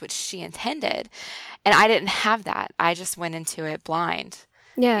lens which she intended. And I didn't have that. I just went into it blind,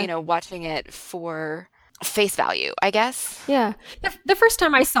 you know, watching it for face value, I guess. Yeah. The first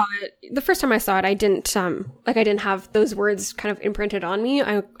time I saw it, I didn't, I didn't have those words kind of imprinted on me.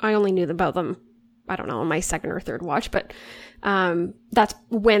 I only knew about them, I don't know, on my second or third watch, but that's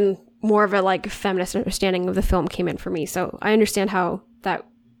when more of a, like, feminist understanding of the film came in for me. So I understand how that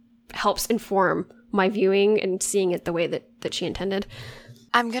helps inform my viewing and seeing it the way that she intended.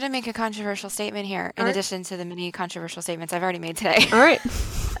 I'm going to make a controversial statement here, in addition to the many controversial statements I've already made today. All right.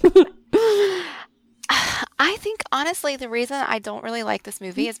 I think, honestly, the reason I don't really like this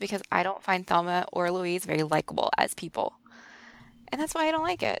movie is because I don't find Thelma or Louise very likable as people. And that's why I don't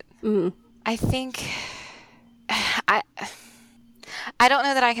like it. I think... I don't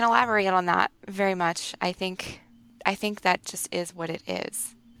know that I can elaborate on that very much. I think that just is what it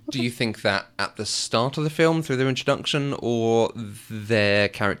is. Do you think that at the start of the film, through their introduction, or their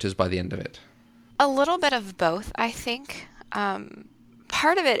characters by the end of it? A little bit of both, I think.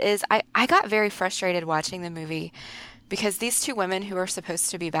 Part of it is I got very frustrated watching the movie because these two women who are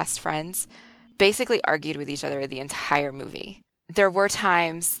supposed to be best friends basically argued with each other the entire movie. There were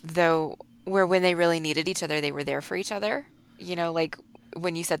times, though, where when they really needed each other, they were there for each other. You know, like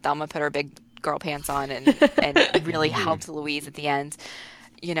when you said Thelma put her big girl pants on and really helped Louise at the end.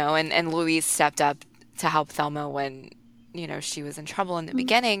 You know, and Louise stepped up to help Thelma when, you know, she was in trouble in the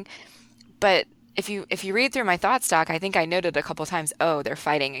beginning. But if you read through my thoughts doc, I think I noted a couple times, oh, they're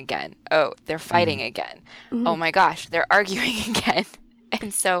fighting again. Oh, they're fighting again. Oh my gosh, they're arguing again.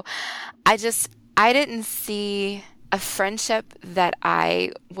 And so I didn't see a friendship that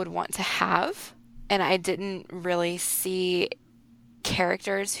I would want to have. And I didn't really see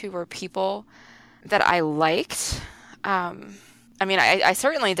characters who were people that I liked. I mean, I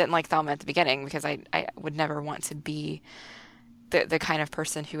certainly didn't like Thelma at the beginning because I would never want to be the kind of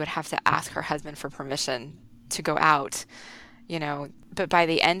person who would have to ask her husband for permission to go out, you know. But by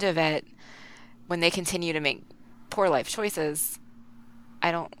the end of it, when they continue to make poor life choices,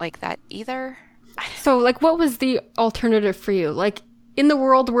 I don't like that either. So, like, what was the alternative for you? Like, in the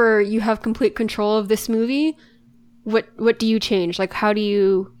world where you have complete control of this movie, what do you change? Like, how do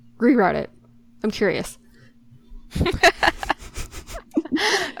you reroute it? I'm curious.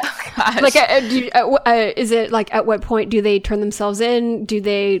 Gosh. Like, is it like at what point do they turn themselves in? Do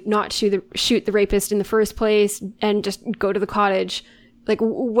they not shoot the rapist in the first place and just go to the cottage? Like,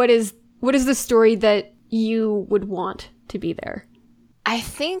 what is the story that you would want to be there? I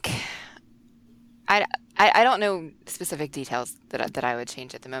think I don't know specific details that I would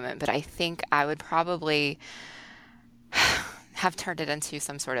change at the moment, but I think I would probably have turned it into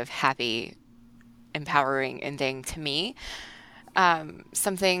some sort of happy, empowering ending to me.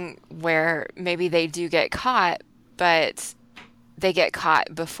 Something where maybe they do get caught, but they get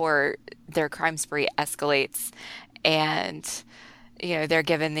caught before their crime spree escalates, and you know, they're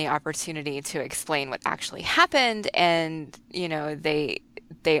given the opportunity to explain what actually happened, and you know, they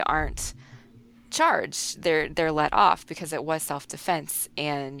aren't charged. They're let off because it was self-defense.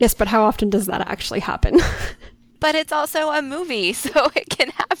 And yes, but how often does that actually happen? But it's also a movie, so it can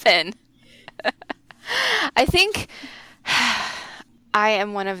happen. I think I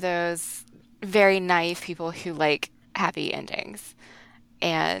am one of those very naive people who like happy endings.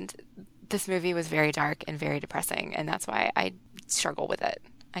 And this movie was very dark and very depressing, and that's why I struggle with it,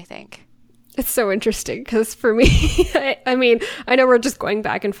 I think. It's so interesting because for me, I mean, I know we're just going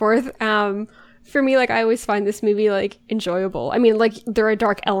back and forth. For me, like, I always find this movie, like, enjoyable. I mean, like, there are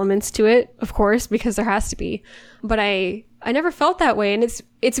dark elements to it, of course, because there has to be. But I never felt that way. And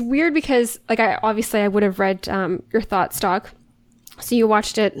it's weird because, like, I would have read your thoughts, Doc. So you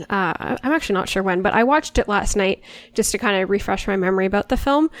watched it, I'm actually not sure when, but I watched it last night just to kind of refresh my memory about the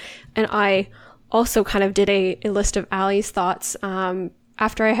film. And I also kind of did a list of Allie's thoughts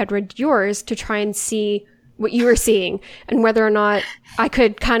after I had read yours to try and see what you were seeing and whether or not I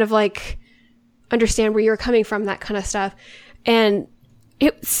could kind of, like, understand where you're coming from, that kind of stuff. And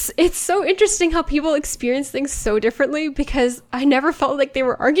it's so interesting how people experience things so differently because I never felt like they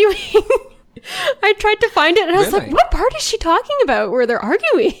were arguing. I tried to find it and I was like, what part is she talking about where they're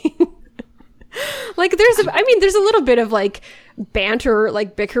arguing? Like, there's a little bit of, like, banter,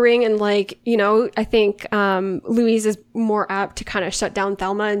 like, bickering, and, like, you know, I think Louise is more apt to kind of shut down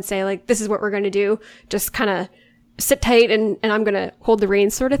Thelma and say, like, this is what we're going to do. Just kind of sit tight and I'm going to hold the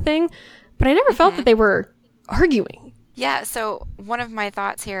reins, sort of thing. But I never felt that they were arguing. Yeah, so one of my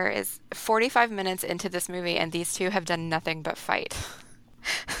thoughts here is 45 minutes into this movie and these two have done nothing but fight.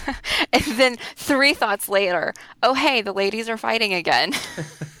 And then 3 thoughts later, oh, hey, the ladies are fighting again.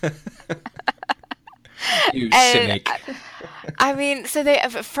 You cynic. I mean, so they,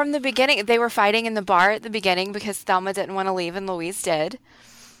 from the beginning, they were fighting in the bar at the beginning because Thelma didn't want to leave and Louise did,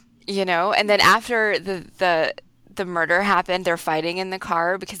 you know, and then after the murder happened, they're fighting in the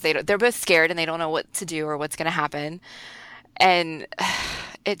car because they're both scared and they don't know what to do or what's going to happen. And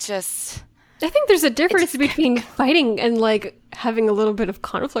it just... I think there's a difference between fighting and, like, having a little bit of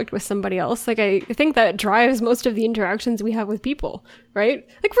conflict with somebody else. Like, I think that drives most of the interactions we have with people, right?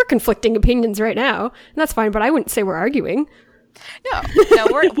 Like, we're conflicting opinions right now, and that's fine, but I wouldn't say we're arguing. No,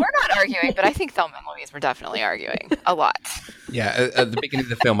 we're not arguing, but I think Thelma and Louise were definitely arguing a lot. Yeah, at the beginning of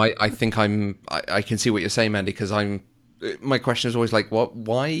the film, I think I can see what you're saying, Mandy, because my question is always like,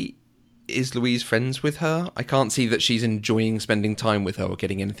 why is Louise friends with her? I can't see that she's enjoying spending time with her or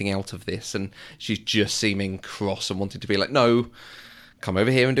getting anything out of this, and she's just seeming cross and wanting to be like, no, come over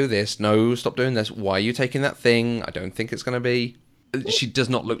here and do this. No, stop doing this. Why are you taking that thing? I don't think it's going to be. She does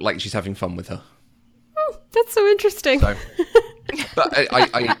not look like she's having fun with her. That's so interesting. So, but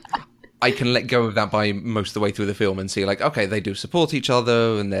I can let go of that by most of the way through the film and see like, okay, they do support each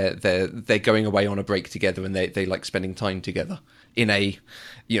other and they're going away on a break together and they like spending time together in a,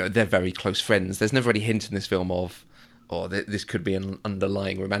 they're very close friends. There's never any hint in this film of, this could be an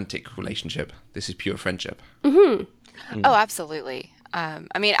underlying romantic relationship. This is pure friendship. Mm-hmm. Oh, absolutely.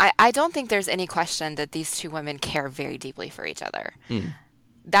 I don't think there's any question that these two women care very deeply for each other. Mm.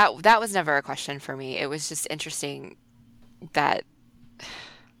 That was never a question for me. It was just interesting that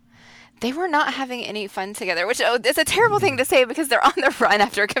they were not having any fun together, which is a terrible thing to say because they're on the run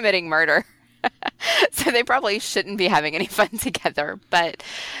after committing murder. So they probably shouldn't be having any fun together. But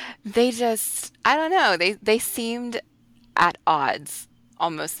they just, I don't know, they seemed at odds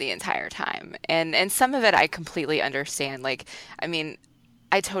almost the entire time. And some of it I completely understand. Like,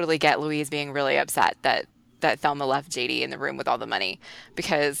 I totally get Louise being really upset that Thelma left JD in the room with all the money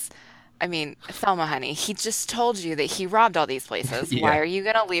because, Thelma, honey, he just told you that he robbed all these places. Yeah. Why are you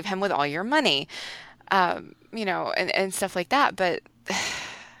going to leave him with all your money? And stuff like that. But,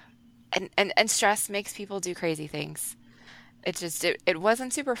 and stress makes people do crazy things. It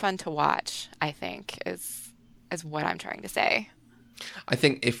wasn't super fun to watch, I think, is what I'm trying to say. I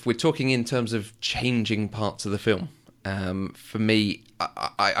think if we're talking in terms of changing parts of the film, for me,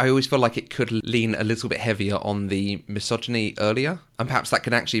 I always feel like it could lean a little bit heavier on the misogyny earlier, and perhaps that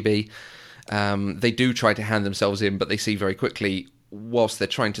can actually be they do try to hand themselves in, but they see very quickly, whilst they're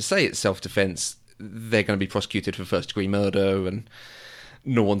trying to say it's self-defense, they're going to be prosecuted for first-degree murder, and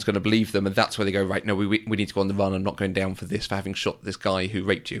no one's going to believe them, and that's where they go, right, no, we need to go on the run. I'm not going down for this, for having shot this guy who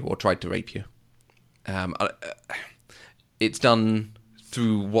raped you or tried to rape you. It's done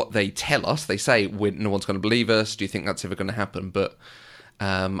through what they tell us. They say, no one's going to believe us. Do you think that's ever going to happen? But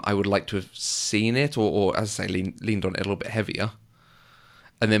I would like to have seen it, or as I say, leaned on it a little bit heavier.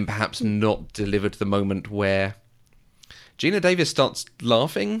 And then perhaps not delivered the moment where Gina Davis starts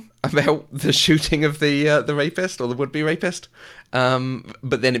laughing about the shooting of the rapist or the would-be rapist.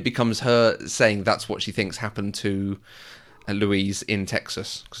 But then it becomes her saying that's what she thinks happened to Louise in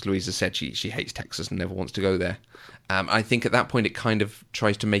Texas, because Louise has said she hates Texas and never wants to go there. I think at that point it kind of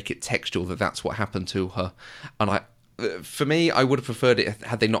tries to make it textual that that's what happened to her. And for me, I would have preferred it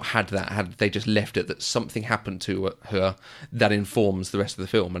had they not had that, had they just left it that something happened to her that informs the rest of the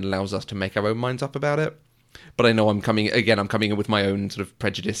film and allows us to make our own minds up about it. But I know I'm coming in with my own sort of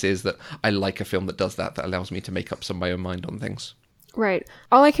prejudices that I like a film that does that allows me to make up some of my own mind on things. Right.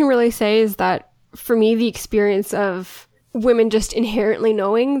 All I can really say is that for me, the experience of women just inherently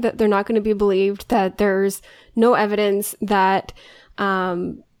knowing that they're not going to be believed, that there's no evidence, that,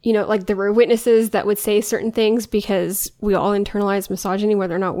 like there were witnesses that would say certain things because we all internalize misogyny,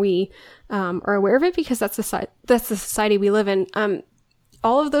 whether or not we are aware of it, because that's the society we live in.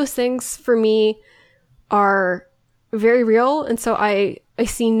 All of those things for me are very real. And so I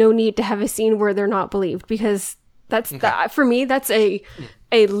see no need to have a scene where they're not believed, because for me, that's a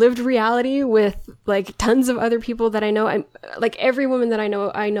lived reality with like tons of other people that I know. I'm like every woman that I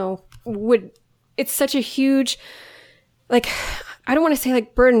know would, it's such a huge, like, I don't want to say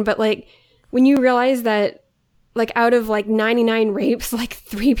like burden, but like when you realize that like out of like 99 rapes, like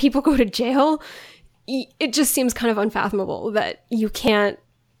 3 people go to jail, it just seems kind of unfathomable that you can't,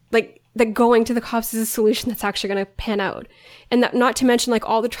 like, that going to the cops is a solution that's actually going to pan out. And that, not to mention like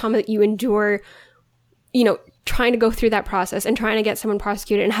all the trauma that you endure, trying to go through that process and trying to get someone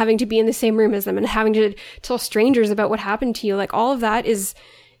prosecuted and having to be in the same room as them and having to tell strangers about what happened to you. Like all of that is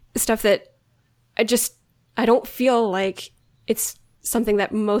stuff that I don't feel like it's something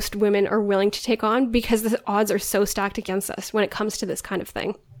that most women are willing to take on, because the odds are so stacked against us when it comes to this kind of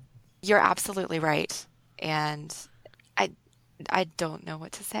thing. You're absolutely right. And I don't know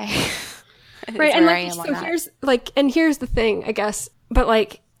what to say. Right. And like, so here's the thing, I guess, but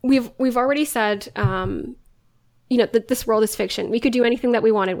like we've already said, that this world is fiction. We could do anything that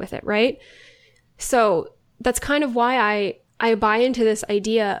we wanted with it, right? So that's kind of why I buy into this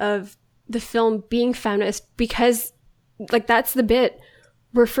idea of the film being feminist, because like that's the bit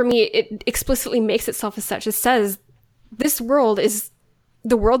where for me it explicitly makes itself as such. It says this world is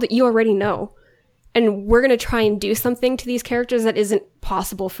the world that you already know. And we're going to try and do something to these characters that isn't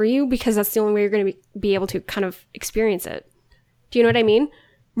possible for you because that's the only way you're going to be able to kind of experience it. Do you know what I mean?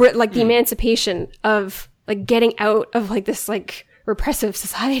 We're like the emancipation of like getting out of like this like repressive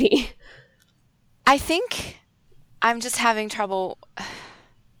society. I think I'm just having trouble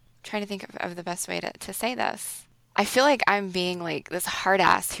trying to think of the best way to say this. I feel like I'm being like this hard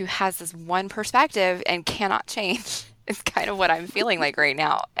ass who has this one perspective and cannot change. It's kind of what I'm feeling like right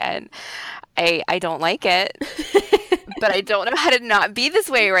now. And I don't like it, but I don't know how to not be this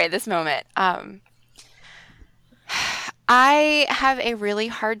way right this moment. I have a really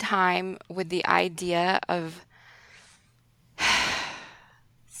hard time with the idea of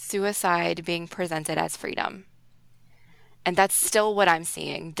suicide being presented as freedom. And that's still what I'm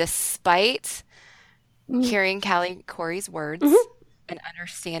seeing, despite hearing Callie Corey's words and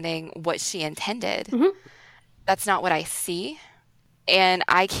understanding what she intended. That's not what I see. And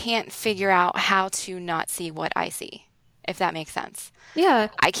I can't figure out how to not see what I see, if that makes sense. Yeah.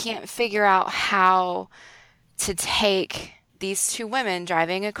 I can't figure out how to take these two women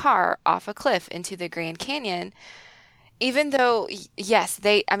driving a car off a cliff into the Grand Canyon, even though, yes,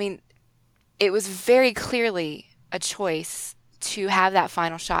 it was very clearly a choice to have that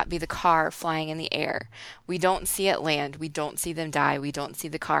final shot be the car flying in the air. We don't see it land. We don't see them die. We don't see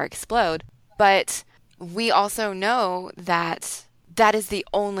the car explode. But we also know that that is the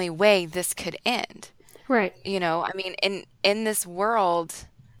only way this could end. Right. You know, I mean, in this world,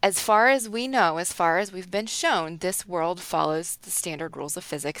 as far as we know, as far as we've been shown, this world follows the standard rules of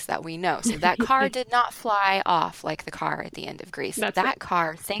physics that we know. So that car did not fly off like the car at the end of Grease. That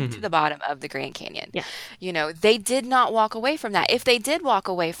car sank to the bottom of the Grand Canyon. Yeah. You know, they did not walk away from that. If they did walk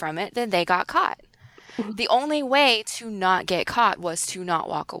away from it, then they got caught. The only way to not get caught was to not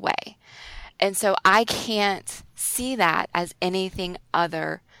walk away. And so I can't see that as anything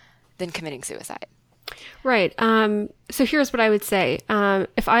other than committing suicide. Right. So here's what I would say.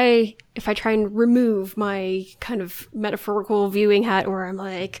 If I try and remove my kind of metaphorical viewing hat where I'm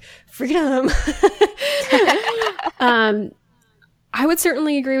like, freedom, I would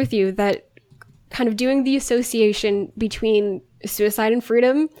certainly agree with you that kind of doing the association between suicide and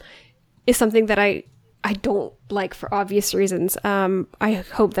freedom is something that I don't like for obvious reasons. I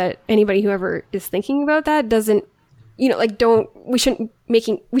hope that anybody who ever is thinking about that doesn't, you know, like we shouldn't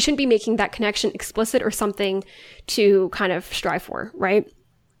be making that connection explicit or something to kind of strive for, right?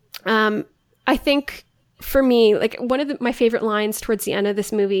 I think for me, like one of my favorite lines towards the end of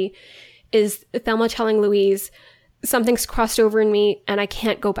this movie is Thelma telling Louise, something's crossed over in me and I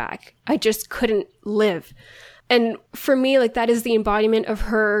can't go back. I just couldn't live. And for me, like that is the embodiment of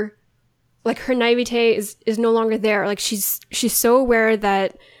her, like her naivete is no longer there. Like she's so aware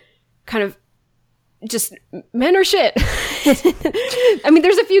that kind of just men are shit. I mean,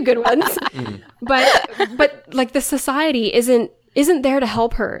 there's a few good ones, but like the society isn't there to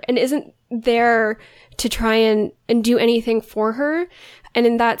help her and isn't there to try and do anything for her. And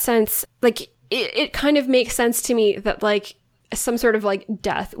in that sense, like it kind of makes sense to me that like some sort of like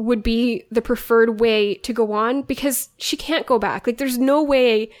death would be the preferred way to go on because she can't go back. Like there's no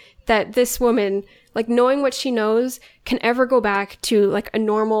way that this woman, like knowing what she knows, can ever go back to like a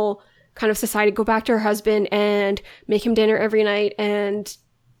normal kind of society, go back to her husband and make him dinner every night and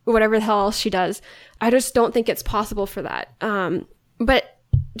whatever the hell else she does. I just don't think it's possible for that. But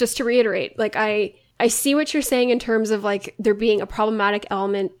just to reiterate, like I see what you're saying in terms of like there being a problematic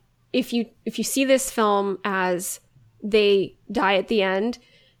element. If you see this film as they die at the end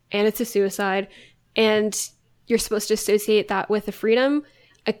and it's a suicide and you're supposed to associate that with a freedom,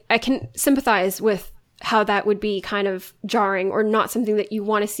 I can sympathize with how that would be kind of jarring or not something that you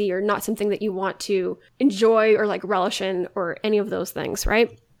want to see or not something that you want to enjoy or like relish in or any of those things,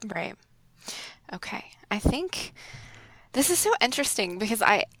 right? Right. Okay. I think this is so interesting because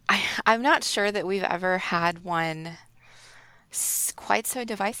I'm not sure that we've ever had one quite so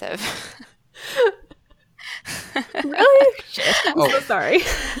divisive. Really? Shit. I'm so sorry.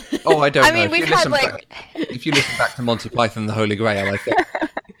 Oh, I don't know. mean, we've had like... if you listen back to Monty Python, The Holy Grail, I think...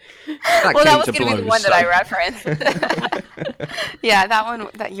 that was going to be the one that I referenced. Yeah, that one.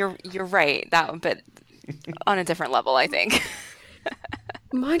 That you're right. That one, but on a different level, I think.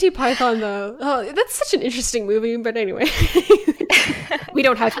 Monty Python, though. Oh, that's such an interesting movie. But anyway, we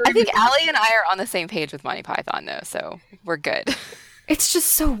don't have to. I think Allie and I are on the same page with Monty Python, though, so we're good. It's just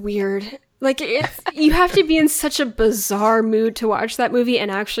so weird. Like you have to be in such a bizarre mood to watch that movie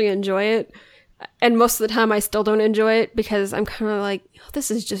and actually enjoy it. And most of the time I still don't enjoy it because I'm kind of like, oh, this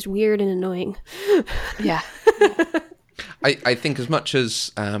is just weird and annoying. Yeah. I think as much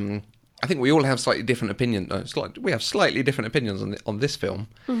as I think we all have slightly different opinions. We have slightly different opinions on this film.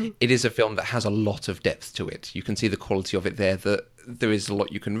 It is a film that has a lot of depth to it. You can see the quality of it there. That there is a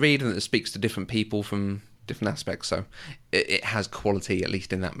lot you can read, and that it speaks to different people from different aspects. So it has quality, at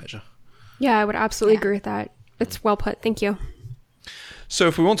least in that measure. Yeah, I would absolutely agree with that. It's well put. Thank you. So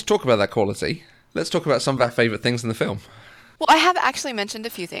if we want to talk about that quality, let's talk about some of our favourite things in the film. Well, I have actually mentioned a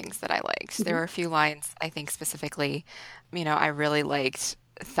few things that I liked. There were a few lines, I think specifically, I really liked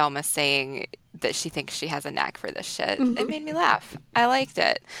Thelma saying that she thinks she has a knack for this shit. It made me laugh. I liked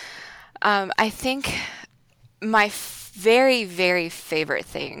it. I think my very, very favorite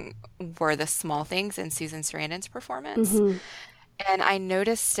thing were the small things in Susan Sarandon's performance. And I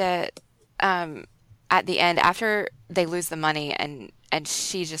noticed it at the end after they lose the money and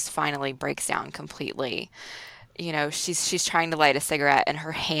she just finally breaks down completely. She's trying to light a cigarette and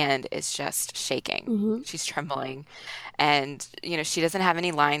her hand is just shaking. She's trembling. And, she doesn't have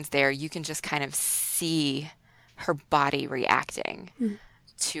any lines there. You can just kind of see her body reacting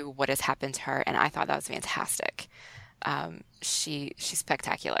to what has happened to her. And I thought that was fantastic. She's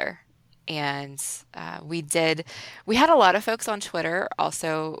spectacular. And we had a lot of folks on Twitter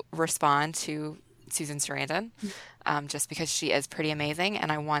also respond to Susan Sarandon, just because she is pretty amazing.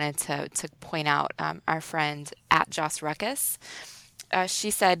 And I wanted to point out our friend at Joss Ruckus.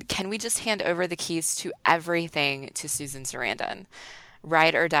 She said, "Can we just hand over the keys to everything to Susan Sarandon?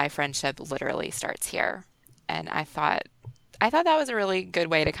 Ride or die friendship literally starts here." And I thought that was a really good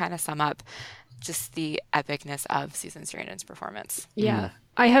way to kind of sum up just the epicness of Susan Sarandon's performance. Yeah.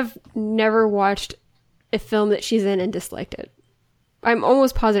 I have never watched a film that she's in and disliked it. I'm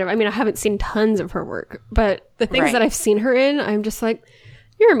almost positive. I haven't seen tons of her work, but the things that I've seen her in, I'm just like,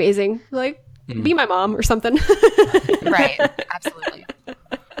 you're amazing. Like, be my mom or something. Right. Absolutely.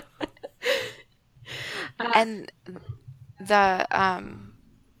 And the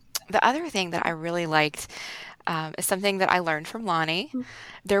other thing that I really liked is something that I learned from Lonnie.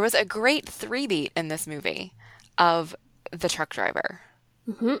 There was a great 3-beat in this movie of the truck driver.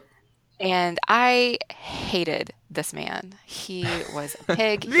 And I hated this man. He was a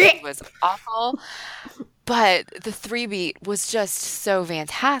pig. He was awful. But the 3-beat was just so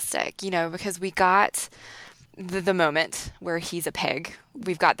fantastic, because we got the moment where he's a pig.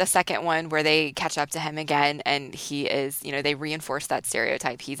 We've got the second one where they catch up to him again and he is, they reinforce that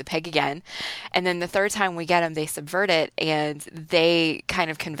stereotype. He's a pig again. And then the third time we get him, they subvert it and they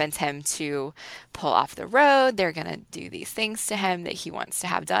kind of convince him to pull off the road. They're going to do these things to him that he wants to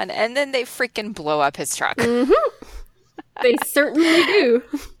have done. And then they freaking blow up his truck. They certainly do.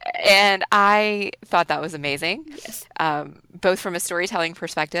 And I thought that was amazing. Yes. Both from a storytelling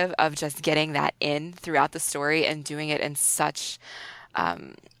perspective of just getting that in throughout the story and doing it in such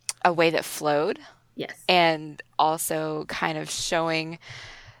a way that flowed. Yes. And also kind of showing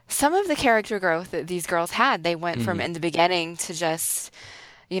some of the character growth that these girls had. They went from in the beginning to just,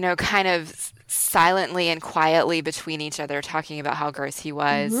 kind of silently and quietly between each other talking about how gross he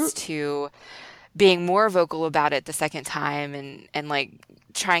was to being more vocal about it the second time and like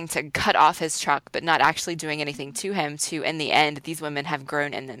trying to cut off his truck but not actually doing anything to him, to in the end these women have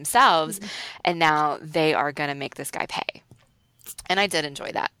grown in themselves and now they are going to make this guy pay. And I did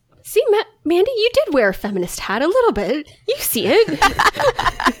enjoy that. See, Mandy, you did wear a feminist hat a little bit. You see it.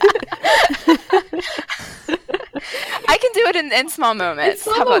 I can do it in small moments.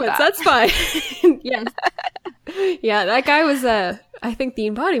 In small moments, that's fine. Yes. Yeah, that guy was, I think, the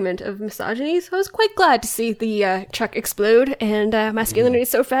embodiment of misogyny, so I was quite glad to see the truck explode and masculinity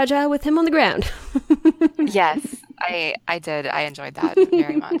so fragile with him on the ground. Yes, I did. I enjoyed that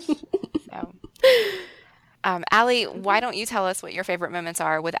very much. So, Allie, why don't you tell us what your favorite moments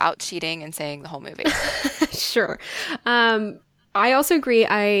are without cheating and saying the whole movie? Sure. I also agree.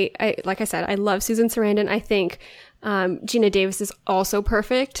 I like I said, I love Susan Sarandon. I think Geena Davis is also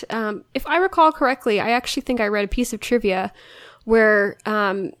perfect. If I recall correctly, I actually think I read a piece of trivia where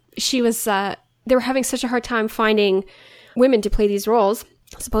she was they were having such a hard time finding women to play these roles,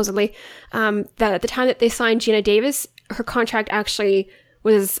 supposedly, that at the time that they signed Geena Davis, her contract actually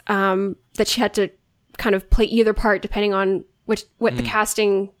was that she had to kind of play either part depending on what the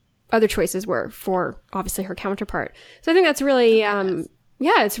casting other choices were for obviously her counterpart. So I think that's really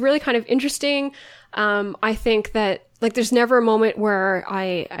it's really kind of interesting. I think that like there's never a moment where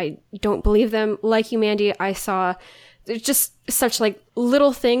I don't believe them. Like you, Mandy, I saw there's just such like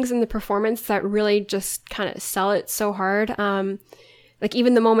little things in the performance that really just kind of sell it so hard. Like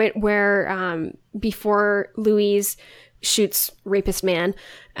even the moment where before Louise shoots rapist man,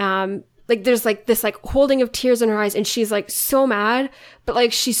 like there's like this like holding of tears in her eyes and she's like so mad, but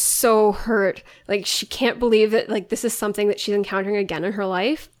like she's so hurt. Like she can't believe that like this is something that she's encountering again in her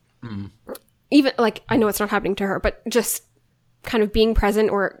life. Even like, I know it's not happening to her, but just kind of being present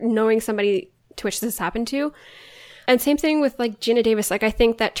or knowing somebody to which this happened to. And same thing with like Geena Davis. Like, I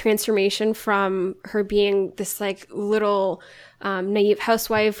think that transformation from her being this like little naive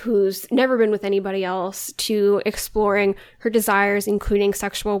housewife who's never been with anybody else to exploring her desires, including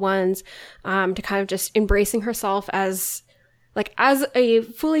sexual ones, to kind of just embracing herself as a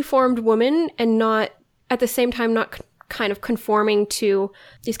fully formed woman, and not at the same time not kind of conforming to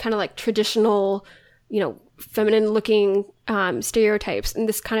these kind of like traditional, feminine looking stereotypes. And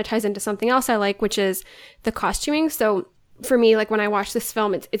this kind of ties into something else I like, which is the costuming. So for me, like when I watch this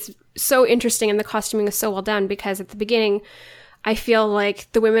film, it's so interesting, and the costuming is so well done, because at the beginning I feel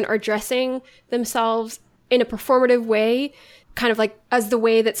like the women are dressing themselves in a performative way, kind of like as the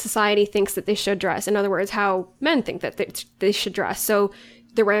way that society thinks that they should dress. In other words, how men think that they should dress. So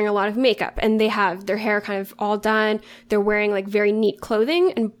they're wearing a lot of makeup, and they have their hair kind of all done. They're wearing like very neat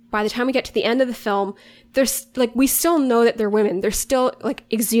clothing. And by the time we get to the end of the film, there's like, we still know that they're women. They're still like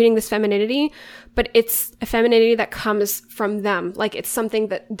exuding this femininity, but it's a femininity that comes from them. Like, it's something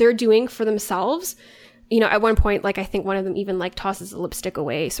that they're doing for themselves. At one point, like, I think one of them even like tosses the lipstick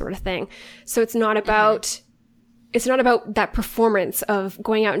away, sort of thing. So it's not about, that performance of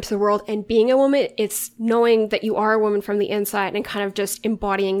going out into the world and being a woman. It's knowing that you are a woman from the inside and kind of just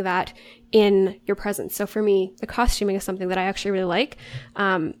embodying that in your presence. So for me, the costuming is something that I actually really like.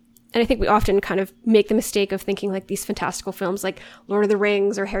 And I think we often kind of make the mistake of thinking like these fantastical films like Lord of the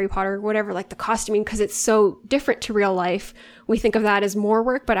Rings or Harry Potter or whatever, like the costuming, because it's so different to real life. We think of that as more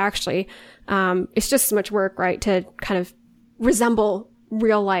work, but actually it's just as much work, right, to kind of resemble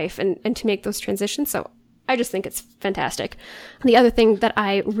real life and to make those transitions. So I just think it's fantastic. The other thing that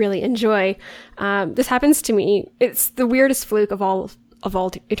I really enjoy, this happens to me, it's the weirdest fluke of all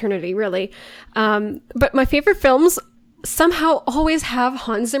eternity, really. But my favorite films somehow always have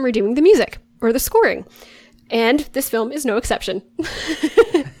Hans Zimmer doing the music or the scoring. And this film is no exception.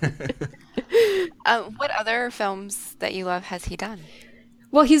 What other films that you love has he done?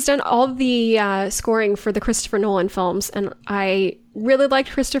 Well, he's done all the scoring for the Christopher Nolan films, and I really liked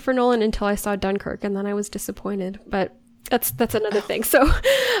Christopher Nolan until I saw Dunkirk, and then I was disappointed. But that's another thing. So,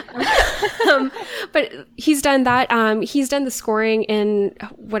 but he's done that. He's done the scoring in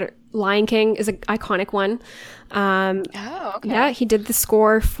Lion King is an iconic one. Okay. Yeah, he did the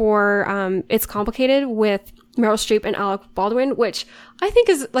score for It's Complicated with Meryl Streep and Alec Baldwin, which I think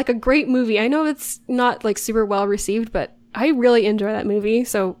is like a great movie. I know it's not like super well received, but I really enjoy that movie.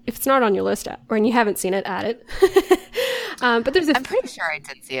 So if it's not on your list or you haven't seen it, add it. But I'm pretty sure I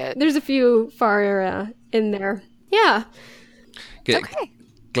did see it. There's a few far in there. Yeah. Okay.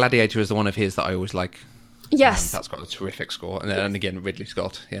 Gladiator is the one of his that I always like. Yes. That's got a terrific score. And again, Ridley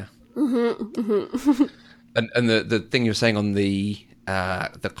Scott. Yeah. Mm-hmm, mm-hmm. And the thing you're saying on the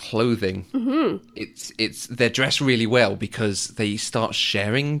clothing, they're dressed really well because they start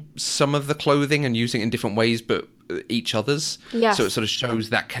sharing some of the clothing and using it in different ways, but each other's. Yes. So it sort of shows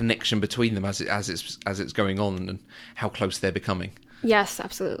that connection between them as it's going on and how close they're becoming. Yes,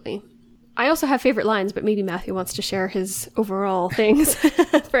 absolutely. I also have favorite lines, but maybe Matthew wants to share his overall things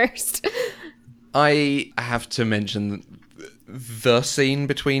first. I have to mention the scene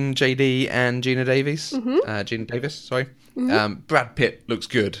between JD and Geena Davis. Geena Davis, sorry. Brad Pitt looks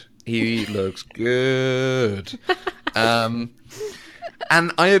good. He looks good.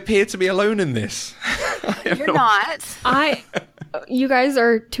 And I appear to be alone in this. You're not. You guys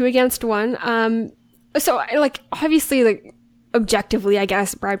are 2 against 1. So, obviously, objectively, I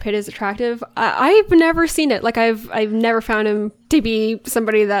guess Brad Pitt is attractive. I've never seen it. I've never found him to be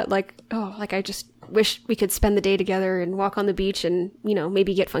somebody that I just wish we could spend the day together and walk on the beach and,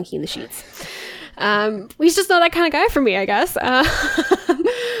 maybe get funky in the sheets. He's just not that kind of guy for me, I guess.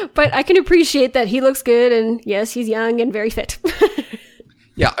 But I can appreciate that he looks good, and yes, he's young and very fit.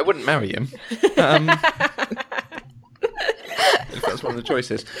 Yeah, I wouldn't marry him. If that's one of the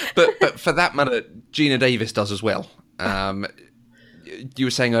choices. But for that matter, Geena Davis does as well. You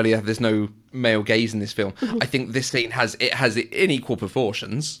were saying earlier there's no male gaze in this film. I think this scene has it in equal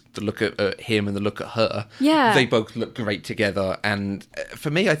proportions. The look at him and the look at her. Yeah. They both look great together. And for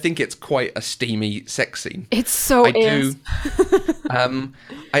me, I think it's quite a steamy sex scene. It's so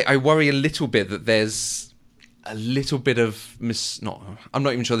I worry a little bit that there's a little bit of I'm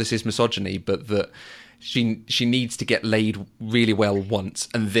not even sure this is misogyny, but that she needs to get laid really well once,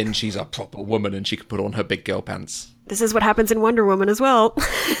 and then she's a proper woman and she can put on her big girl pants. This is what happens in Wonder Woman as well.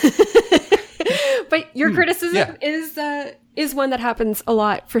 But your criticism is one that happens a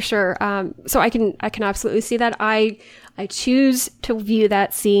lot for sure. So I can absolutely see that. I choose to view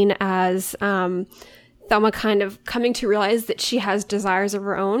that scene as Thelma kind of coming to realize that she has desires of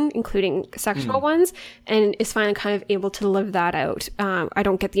her own, including sexual ones, and is finally kind of able to live that out. I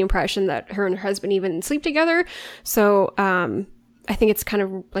don't get the impression that her and her husband even sleep together. So I think it's kind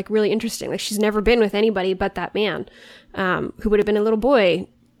of like really interesting. Like she's never been with anybody but that man, who would have been a little boy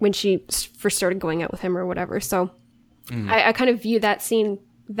when she first started going out with him or whatever. So I kind of view that scene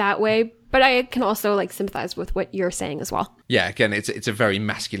that way. But I can also like sympathize with what you're saying as well. Yeah, again, it's a very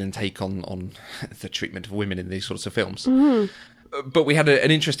masculine take on the treatment of women in these sorts of films. But we had an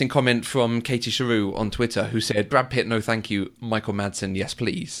interesting comment from Katie Charoux on Twitter who said, Brad Pitt, no thank you. Michael Madsen, yes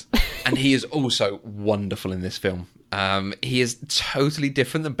please. And he is also wonderful in this film. He is totally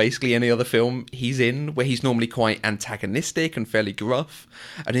different than basically any other film he's in, where he's normally quite antagonistic and fairly gruff.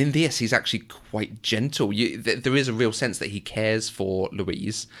 And in this, he's actually quite gentle. There is a real sense that he cares for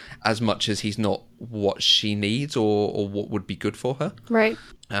Louise as much as he's not what she needs or what would be good for her. Right.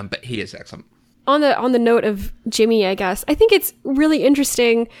 But he is excellent. On the note of Jimmy, I guess, I think it's really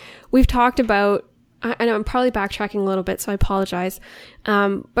interesting. We've talked about, I know I'm probably backtracking a little bit, so I apologize.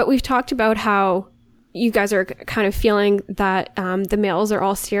 But we've talked about how you guys are kind of feeling that the males are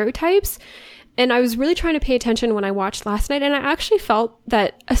all stereotypes. And I was really trying to pay attention when I watched last night. And I actually felt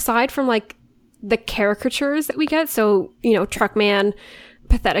that aside from like the caricatures that we get, so, you know, truck man,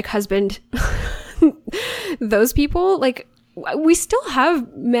 pathetic husband, those people, like we still have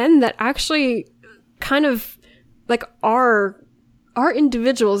men that actually kind of like are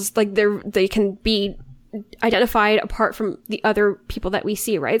individuals. Like they can be identified apart from the other people that we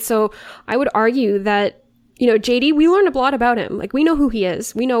see, right? So I would argue that, you know, JD, we learned a lot about him. Like, we know who he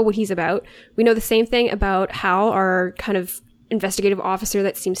is. We know what he's about. We know the same thing about Hal, our kind of investigative officer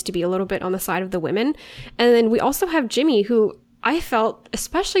that seems to be a little bit on the side of the women. And then we also have Jimmy, who I felt,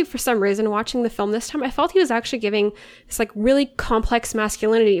 especially for some reason watching the film this time, I felt he was actually giving this like really complex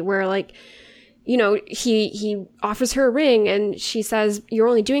masculinity where like, you know, he offers her a ring and she says, you're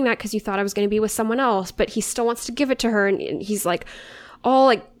only doing that because you thought I was going to be with someone else, but he still wants to give it to her. And he's like all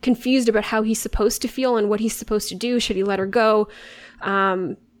like confused about how he's supposed to feel and what he's supposed to do. Should he let her go?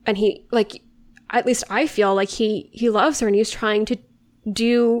 And he like, at least I feel like he loves her and he's trying to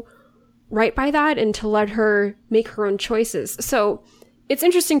do right by that and to let her make her own choices. So it's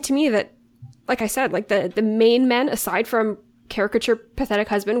interesting to me that, like I said, like the main men, aside from caricature pathetic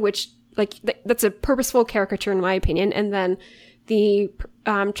husband, which like that's a purposeful caricature in my opinion, and then the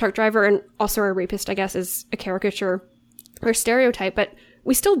truck driver and also a rapist, I guess, is a caricature or stereotype, but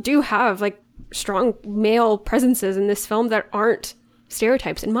we still do have like strong male presences in this film that aren't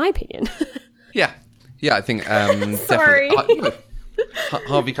stereotypes, in my opinion. Yeah, I think Sorry. Definitely.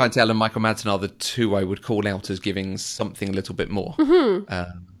 Harvey Keitel and Michael Madsen are the two I would call out as giving something a little bit more.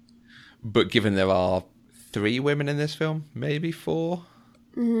 But given there are 3 women in this film, maybe 4.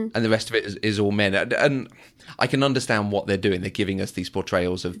 And the rest of it is all men. And I can understand what they're doing. They're giving us these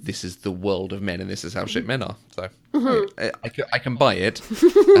portrayals of this is the world of men and this is how shit men are. So I can buy it.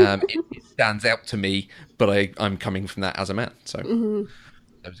 It stands out to me, but I'm coming from that as a man. So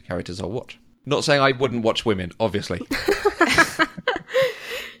those are characters I'll watch. Not saying I wouldn't watch women, obviously.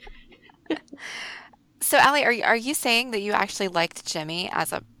 So, Allie, are you saying that you actually liked Jimmy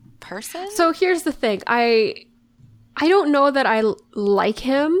as a person? So here's the thing. I don't know that I like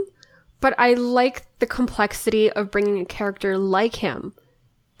him, but I like the complexity of bringing a character like him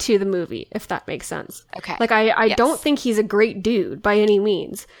to the movie, if that makes sense. Okay. Like, I Yes. don't think he's a great dude by any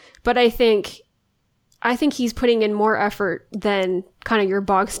means, but I think he's putting in more effort than kind of your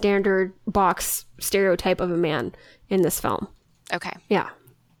box stereotype of a man in this film. Okay. Yeah.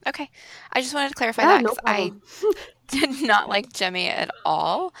 Okay. I just wanted to clarify Yeah, that no 'cause I problem. did not like Jimmy at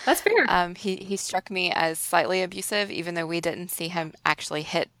all. That's fair. He struck me as slightly abusive, even though we didn't see him actually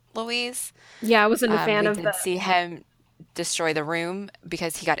hit Louise. Yeah, I wasn't a fan We of did see him destroy the room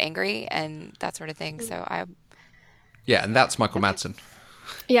because he got angry and that sort of thing. So Yeah, and that's Michael Madsen.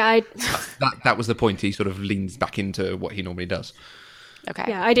 Yeah, That was the point. He sort of leans back into what he normally does. okay.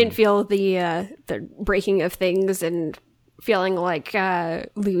 Yeah, I didn't feel the breaking of things and feeling like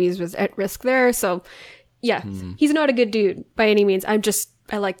Louise was at risk there. So, yeah, he's not a good dude by any means. I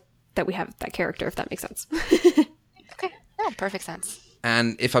like that we have that character, if that makes sense. Okay. Yeah, perfect sense.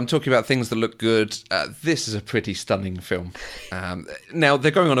 And if I'm talking about things that look good, this is a pretty stunning film. Now, they're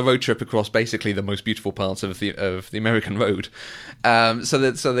going on a road trip across basically the most beautiful parts of the American road. So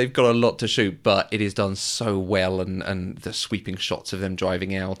they've got a lot to shoot, but it is done so well. And the sweeping shots of them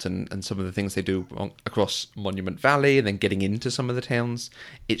driving out and some of the things they do across Monument Valley and then getting into some of the towns,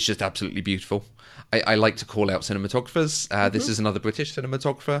 it's just absolutely beautiful. I like to call out cinematographers. This is another British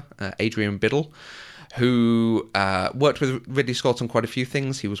cinematographer, Adrian Biddle, who worked with Ridley Scott on quite a few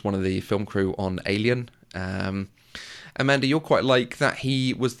things. He was one of the film crew on Alien. Amanda, you'll quite like that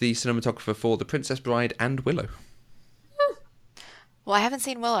he was the cinematographer for The Princess Bride and Willow. Well, I haven't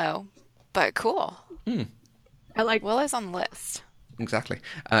seen Willow, but cool. I like Willow's on the list. Exactly.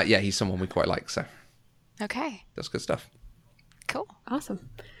 Yeah, he's someone we quite like, so Okay, that's good stuff. cool. Awesome.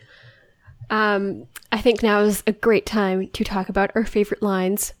 I think now is a great time to talk about our favorite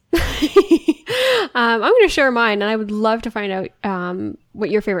lines. I'm going to share mine, and I would love to find out what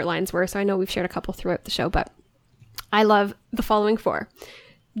your favorite lines were. So I know we've shared a couple throughout the show, but I love the following four.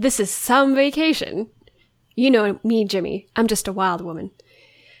 This is some vacation. You know me, Jimmy. I'm just a wild woman.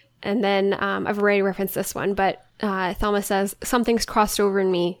 And then I've already referenced this one, but Thelma says, something's crossed over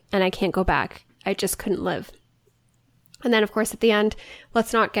in me, and I can't go back. I just couldn't live. And then, of course, at the end,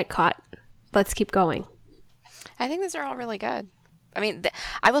 let's not get caught. Let's keep going. I think those are all really good. I mean,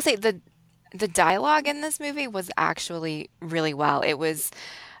 I will say the dialogue in this movie was actually really well. It was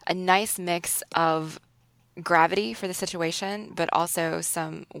a nice mix of gravity for the situation, but also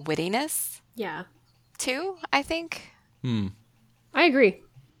some wittiness Yeah. too, I think. I agree.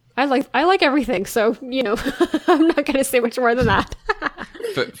 I like everything, so, I'm not going to say much more than that.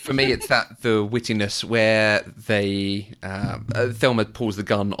 For me, it's the wittiness where they Thelma pulls the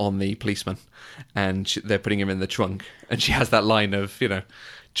gun on the policeman, and they're putting him in the trunk, and she has that line of,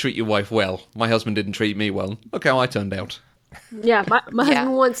 treat your wife well. My husband didn't treat me well. Look how I turned out. Yeah, my Yeah.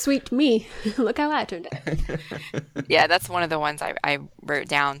 husband once sweet to me. Look how I turned out. Yeah, that's one of the ones I wrote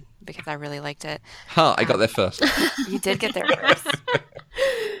down because I really liked it. Ha! I got there first. You did get there first.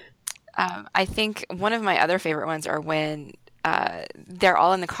 I think one of my other favorite ones are when they're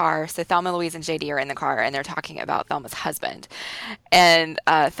all in the car. So Thelma, Louise, and JD are in the car, and they're talking about Thelma's husband. And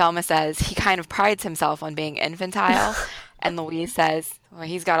Thelma says he kind of prides himself on being infantile. And Louise says, well,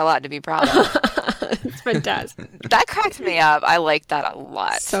 he's got a lot to be proud of. It's fantastic. That cracked me up. I liked that a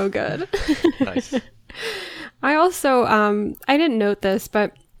lot. So good. Nice. I also, I didn't note this,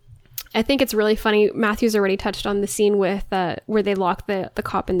 but I think it's really funny. Matthew's already touched on the scene with where they lock the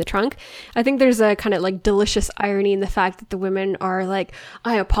cop in the trunk. I think there's a kind of like delicious irony in the fact that the women are like,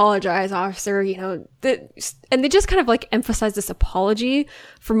 I apologize, officer, and they just kind of like emphasize this apology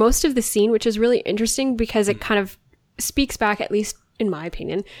for most of the scene, which is really interesting because it kind of speaks back, at least in my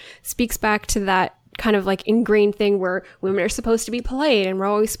opinion, speaks back to that kind of like ingrained thing where women are supposed to be polite and we're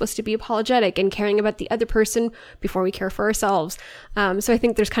always supposed to be apologetic and caring about the other person before we care for ourselves. So I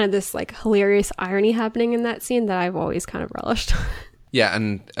think there's kind of this like hilarious irony happening in that scene that I've always kind of relished. Yeah,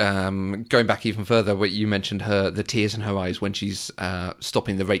 and going back even further, what you mentioned the tears in her eyes when she's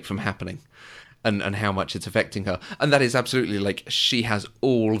stopping the rape from happening. And how much it's affecting her. And that is absolutely like she has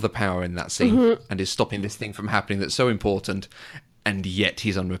all the power in that scene and is stopping this thing from happening that's so important, and yet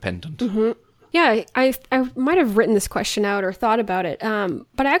he's unrepentant. Yeah, I might have written this question out or thought about it.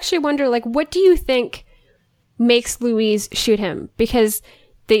 But I actually wonder, like, what do you think makes Louise shoot him? Because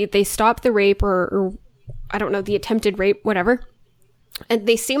they stop the rape or I don't know, the attempted rape, whatever. And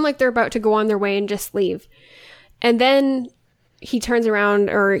they seem like they're about to go on their way and just leave. And then he turns around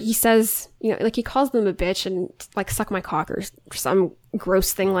or he says, like he calls them a bitch and like suck my cock or some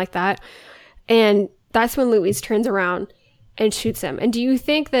gross thing like that. And that's when Louise turns around and shoots him. And do you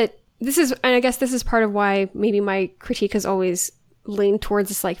think that and I guess this is part of why maybe my critique has always leaned towards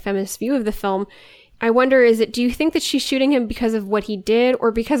this like feminist view of the film. I wonder, do you think that she's shooting him because of what he did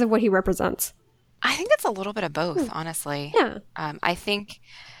or because of what he represents? I think it's a little bit of both, honestly. Yeah. I think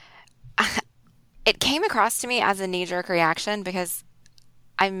it came across to me as a knee-jerk reaction because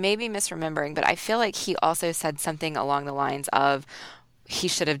I may be misremembering, but I feel like he also said something along the lines of he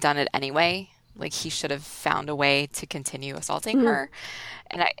should have done it anyway. Like he should have found a way to continue assaulting her.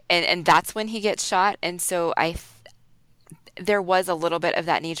 And that's when he gets shot. And so there was a little bit of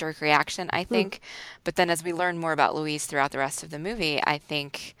that knee-jerk reaction, I think. But then as we learn more about Louise throughout the rest of the movie, I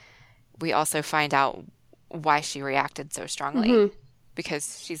think we also find out why she reacted so strongly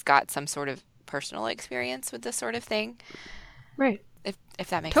because she's got some sort of personal experience with this sort of thing. Right. If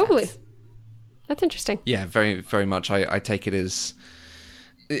that makes Totally. sense. That's interesting. Yeah, very, very much. I take it as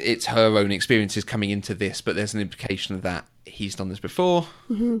it's her own experiences coming into this, but there's an implication of that he's done this before.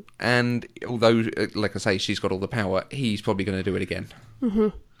 And although, like I say, she's got all the power, he's probably going to do it again.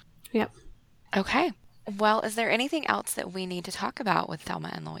 Yep. Okay. Well, is there anything else that we need to talk about with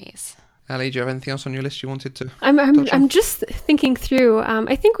Thelma and Louise? Ali, do you have anything else on your list you wanted to? I'm just thinking through.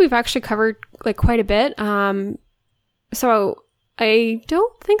 I think we've actually covered like quite a bit. So I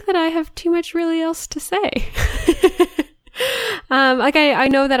don't think that I have too much really else to say. I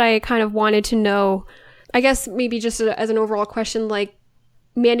know that I kind of wanted to know, I guess maybe just as an overall question, like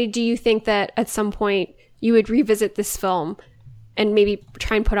Mandy, do you think that at some point you would revisit this film and maybe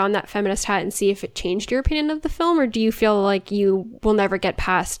try and put on that feminist hat and see if it changed your opinion of the film? Or do you feel like you will never get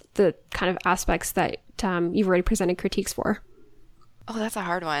past the kind of aspects that you've already presented critiques for? Oh, that's a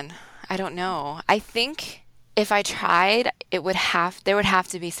hard one. I don't know. I think if I tried, there would have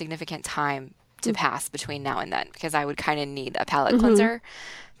to be significant time to pass between now and then, because I would kind of need a palate cleanser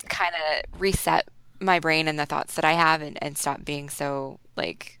to kind of reset my brain and the thoughts that I have and stop being so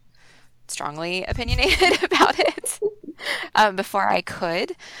like strongly opinionated about it before I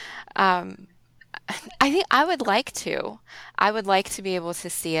could. I think I would like to. I would like to be able to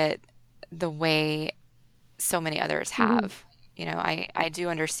see it the way so many others have. You know, I do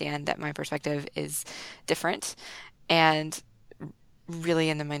understand that my perspective is different and really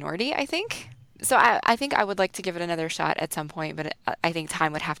in the minority, I think. So I think I would like to give it another shot at some point, but I think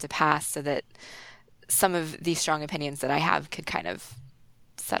time would have to pass so that some of these strong opinions that I have could kind of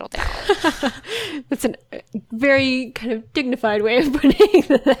settle down. That's a very kind of dignified way of putting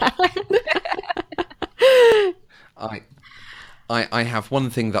that. I have one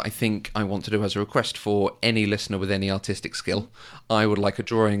thing that I think I want to do as a request for any listener with any artistic skill. I would like a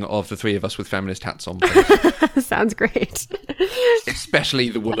drawing of the three of us with feminist hats on, please. Sounds great. Especially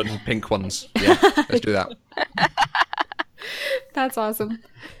the woolen pink ones. Yeah, let's do that. That's awesome.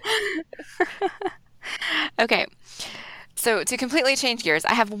 Okay. So to completely change gears,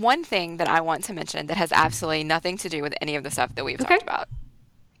 I have one thing that I want to mention that has absolutely nothing to do with any of the stuff that we've talked about.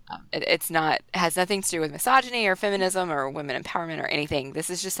 It has nothing to do with misogyny or feminism or women empowerment or anything. This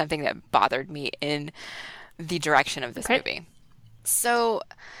is just something that bothered me in the direction of this movie. So,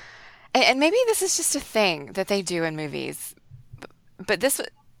 and maybe this is just a thing that they do in movies, but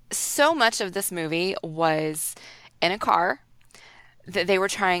so much of this movie was in a car that they were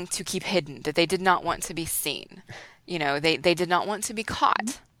trying to keep hidden, that they did not want to be seen. You know, they did not want to be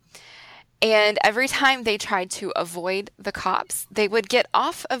caught. And every time they tried to avoid the cops, they would get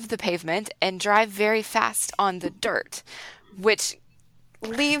off of the pavement and drive very fast on the dirt, which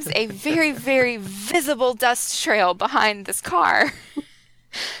leaves a very, very visible dust trail behind this car.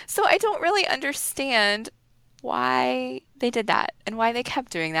 So I don't really understand why they did that and why they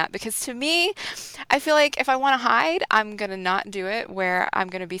kept doing that. Because to me, I feel like if I want to hide, I'm going to not do it where I'm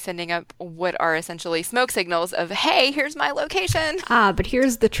going to be sending up what are essentially smoke signals of, hey, here's my location. But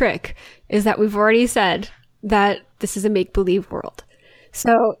here's the trick, is that we've already said that this is a make-believe world.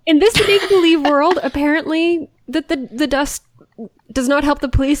 So in this make-believe world, apparently that the dust does not help the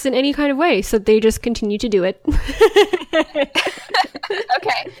police in any kind of way. So they just continue to do it.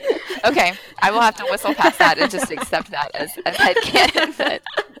 Okay. I will have to whistle past that and just accept that as headcanon. That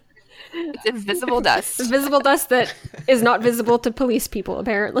it's invisible dust. Invisible dust that is not visible to police people,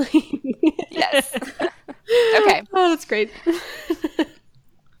 apparently. Yes. Okay. Oh, that's great.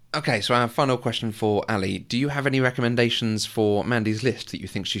 Okay, so our final question for Ali. Do you have any recommendations for Mandy's list that you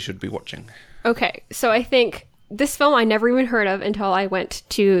think she should be watching? Okay, so I think this film I never even heard of until I went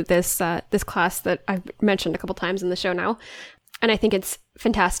to this class that I've mentioned a couple times in the show now. And I think it's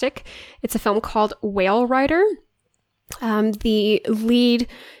fantastic. It's a film called Whale Rider. The lead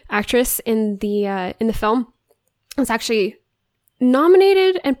actress in the film was actually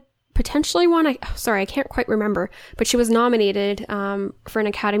nominated and potentially won. I can't quite remember, but she was nominated for an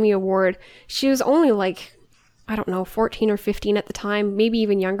Academy Award. She was only like, I don't know, 14 or 15 at the time, maybe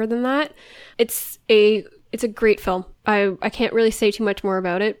even younger than that. It's a great film. I can't really say too much more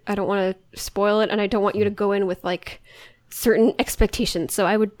about it. I don't want to spoil it, and I don't want you to go in with like certain expectations, so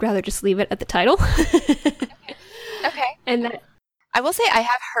I would rather just leave it at the title. Okay. And I will say I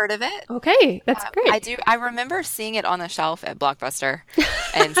have heard of it. Okay, that's great. I remember seeing it on the shelf at Blockbuster.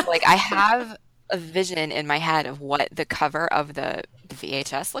 And so, like, I have a vision in my head of what the cover of the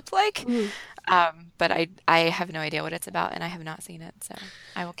VHS looked like. But I have no idea what it's about, and I have not seen it, so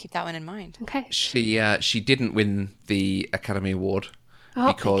I will keep that one in mind. Okay. She didn't win the Academy Award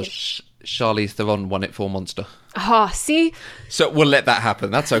because Charlize Theron won it for Monster. Oh, see? So we'll let that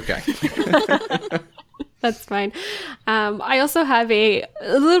happen. That's okay. That's fine. I also have a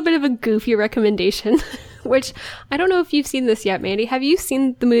little bit of a goofy recommendation, which I don't know if you've seen this yet, Mandy. Have you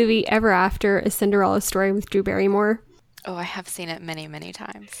seen the movie Ever After, A Cinderella Story with Drew Barrymore? Oh, I have seen it many, many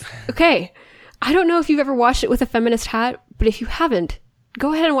times. Okay. I don't know if you've ever watched it with a feminist hat, but if you haven't,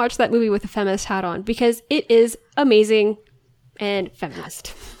 go ahead and watch that movie with a feminist hat on, because it is amazing and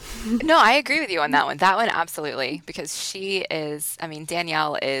feminist. No, I agree with you on that one. That one, absolutely, because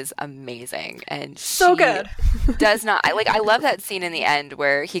Danielle is amazing, and So she good. does not. I love that scene in the end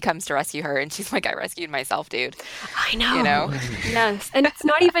where he comes to rescue her, and she's like, "I rescued myself, dude." I know. You know? Yes. And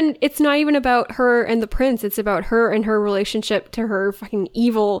it's not even about her and the prince. It's about her and her relationship to her fucking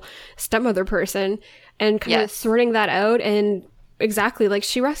evil stepmother person, and kind of Yes. sorting that out. And exactly, like,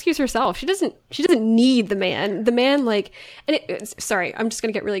 she rescues herself. She doesn't need the man. The man, like, sorry, I'm just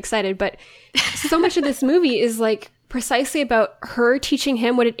gonna get really excited, but so much of this movie is like precisely about her teaching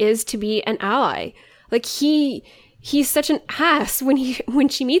him what it is to be an ally. Like, he's such an ass when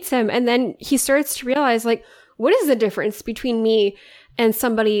she meets him, and then he starts to realize, like, what is the difference between me and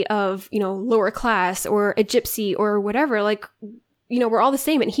somebody of, lower class or a gypsy or whatever? Like, we're all the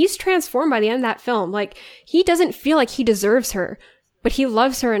same. And he's transformed by the end of that film. Like, he doesn't feel like he deserves her, but he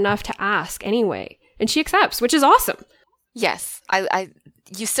loves her enough to ask anyway. And she accepts, which is awesome. Yes,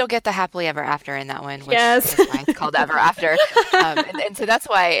 you still get the happily ever after in that one, which Yes. is why it's called Ever After, and so that's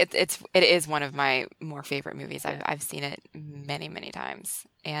why it is one of my more favorite movies. I've seen it many, many times,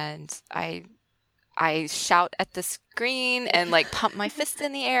 and I shout at the screen and like pump my fist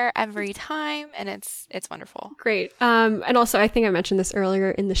in the air every time, and it's wonderful. Great. And also, I think I mentioned this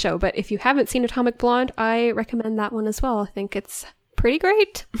earlier in the show, but if you haven't seen Atomic Blonde, I recommend that one as well. I think it's pretty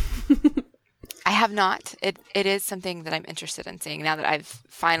great. I have not. It is something that I'm interested in seeing now that I've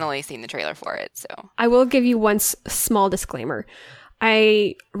finally seen the trailer for it. So I will give you one small disclaimer.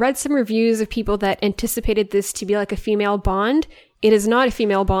 I read some reviews of people that anticipated this to be like a female Bond. It is not a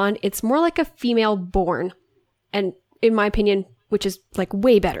female Bond. It's more like a female Bourne. And in my opinion, which is like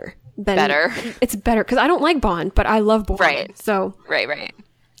way better. Better. It's better because I don't like Bond, but I love Bourne. Right. So Right.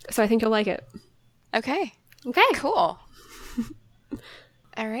 I think you'll like it. Okay. Okay. Cool.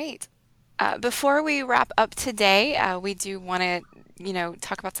 All right. Before we wrap up today, we do want to,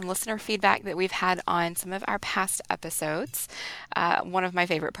 talk about some listener feedback that we've had on some of our past episodes. One of my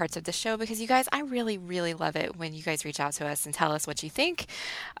favorite parts of the show, because you guys, I really, really love it when you guys reach out to us and tell us what you think,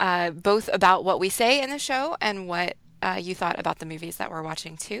 both about what we say in the show and what you thought about the movies that we're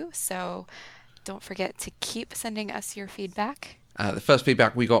watching too. So don't forget to keep sending us your feedback. The first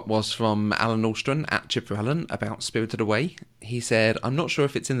feedback we got was from Alan Alstrand at Chipper Allen about Spirited Away. He said, "I'm not sure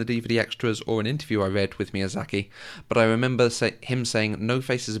if it's in the DVD extras or an interview I read with Miyazaki, but I remember him saying No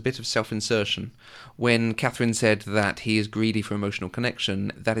Face is a bit of self-insertion. When Catherine said that he is greedy for emotional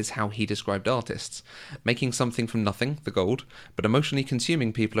connection, that is how he described artists. Making something from nothing, the gold, but emotionally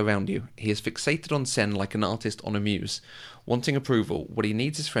consuming people around you. He is fixated on Sen like an artist on a muse. Wanting approval, what he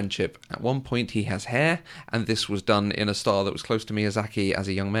needs is friendship. At one point he has hair, and this was done in a style that was close to Miyazaki as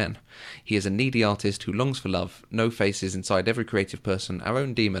a young man. He is a needy artist who longs for love. No Face is inside every creative person, our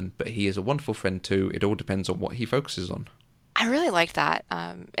own demon, but he is a wonderful friend too. It all depends on what he focuses on." I really liked that.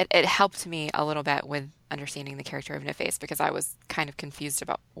 It helped me a little bit with understanding the character of No Face because I was kind of confused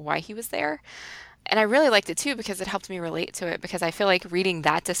about why he was there. And I really liked it too because it helped me relate to it because I feel like reading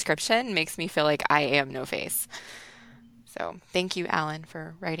that description makes me feel like I am No Face. So thank you, Alan,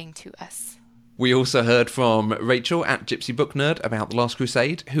 for writing to us. We also heard from Rachel at Gypsy Book Nerd about The Last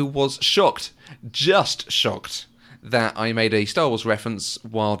Crusade, who was shocked, just shocked, that I made a Star Wars reference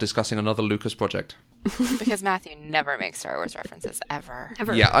while discussing another Lucas project. Because Matthew never makes Star Wars references, ever.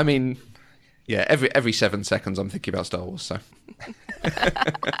 Ever. Yeah, I mean, yeah, every 7 seconds I'm thinking about Star Wars, so.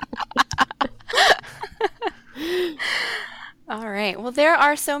 All right. Well, there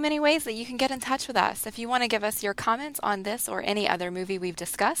are so many ways that you can get in touch with us. If you want to give us your comments on this or any other movie we've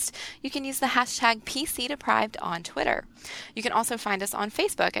discussed, you can use the hashtag PCDeprived on Twitter. You can also find us on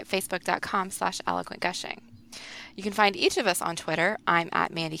Facebook at facebook.com/eloquentgushing. You can find each of us on Twitter. I'm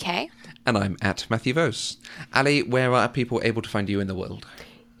at Mandy Kay. And I'm at Matthew Vose. Ali, where are people able to find you in the world?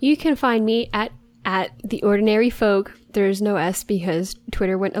 You can find me at The Ordinary Folk. There's no S because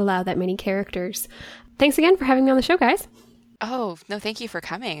Twitter wouldn't allow that many characters. Thanks again for having me on the show, guys. Oh, no, thank you for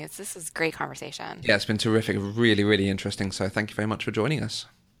coming. This is great conversation. Yeah, it's been terrific. Really, really interesting. So thank you very much for joining us.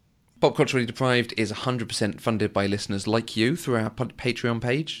 Pop Culturally Deprived is 100% funded by listeners like you through our Patreon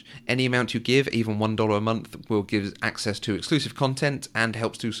page. Any amount you give, even $1 a month, will give access to exclusive content and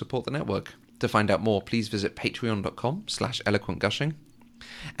helps to support the network. To find out more, please visit patreon.com/eloquentgushing.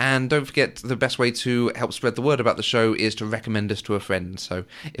 And don't forget, the best way to help spread the word about the show is to recommend us to a friend. So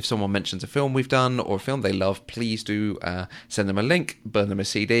if someone mentions a film we've done or a film they love, please do send them a link, burn them a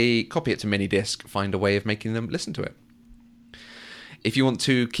CD, copy it to minidisc, find a way of making them listen to it. If you want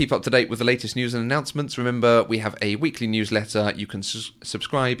to keep up to date with the latest news and announcements, remember we have a weekly newsletter. You can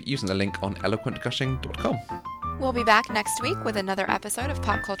subscribe using the link on eloquentgushing.com. We'll be back next week with another episode of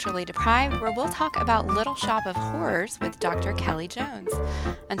Pop Culturally Deprived, where we'll talk about Little Shop of Horrors with Dr. Kelly Jones.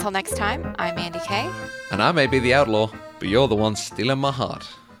 Until next time, I'm Andy Kay. And I may be the outlaw, but you're the one stealing my heart.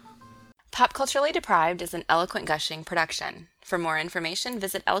 Pop Culturally Deprived is an Eloquent Gushing production. For more information,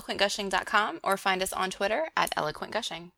 visit eloquentgushing.com or find us on Twitter at eloquentgushing.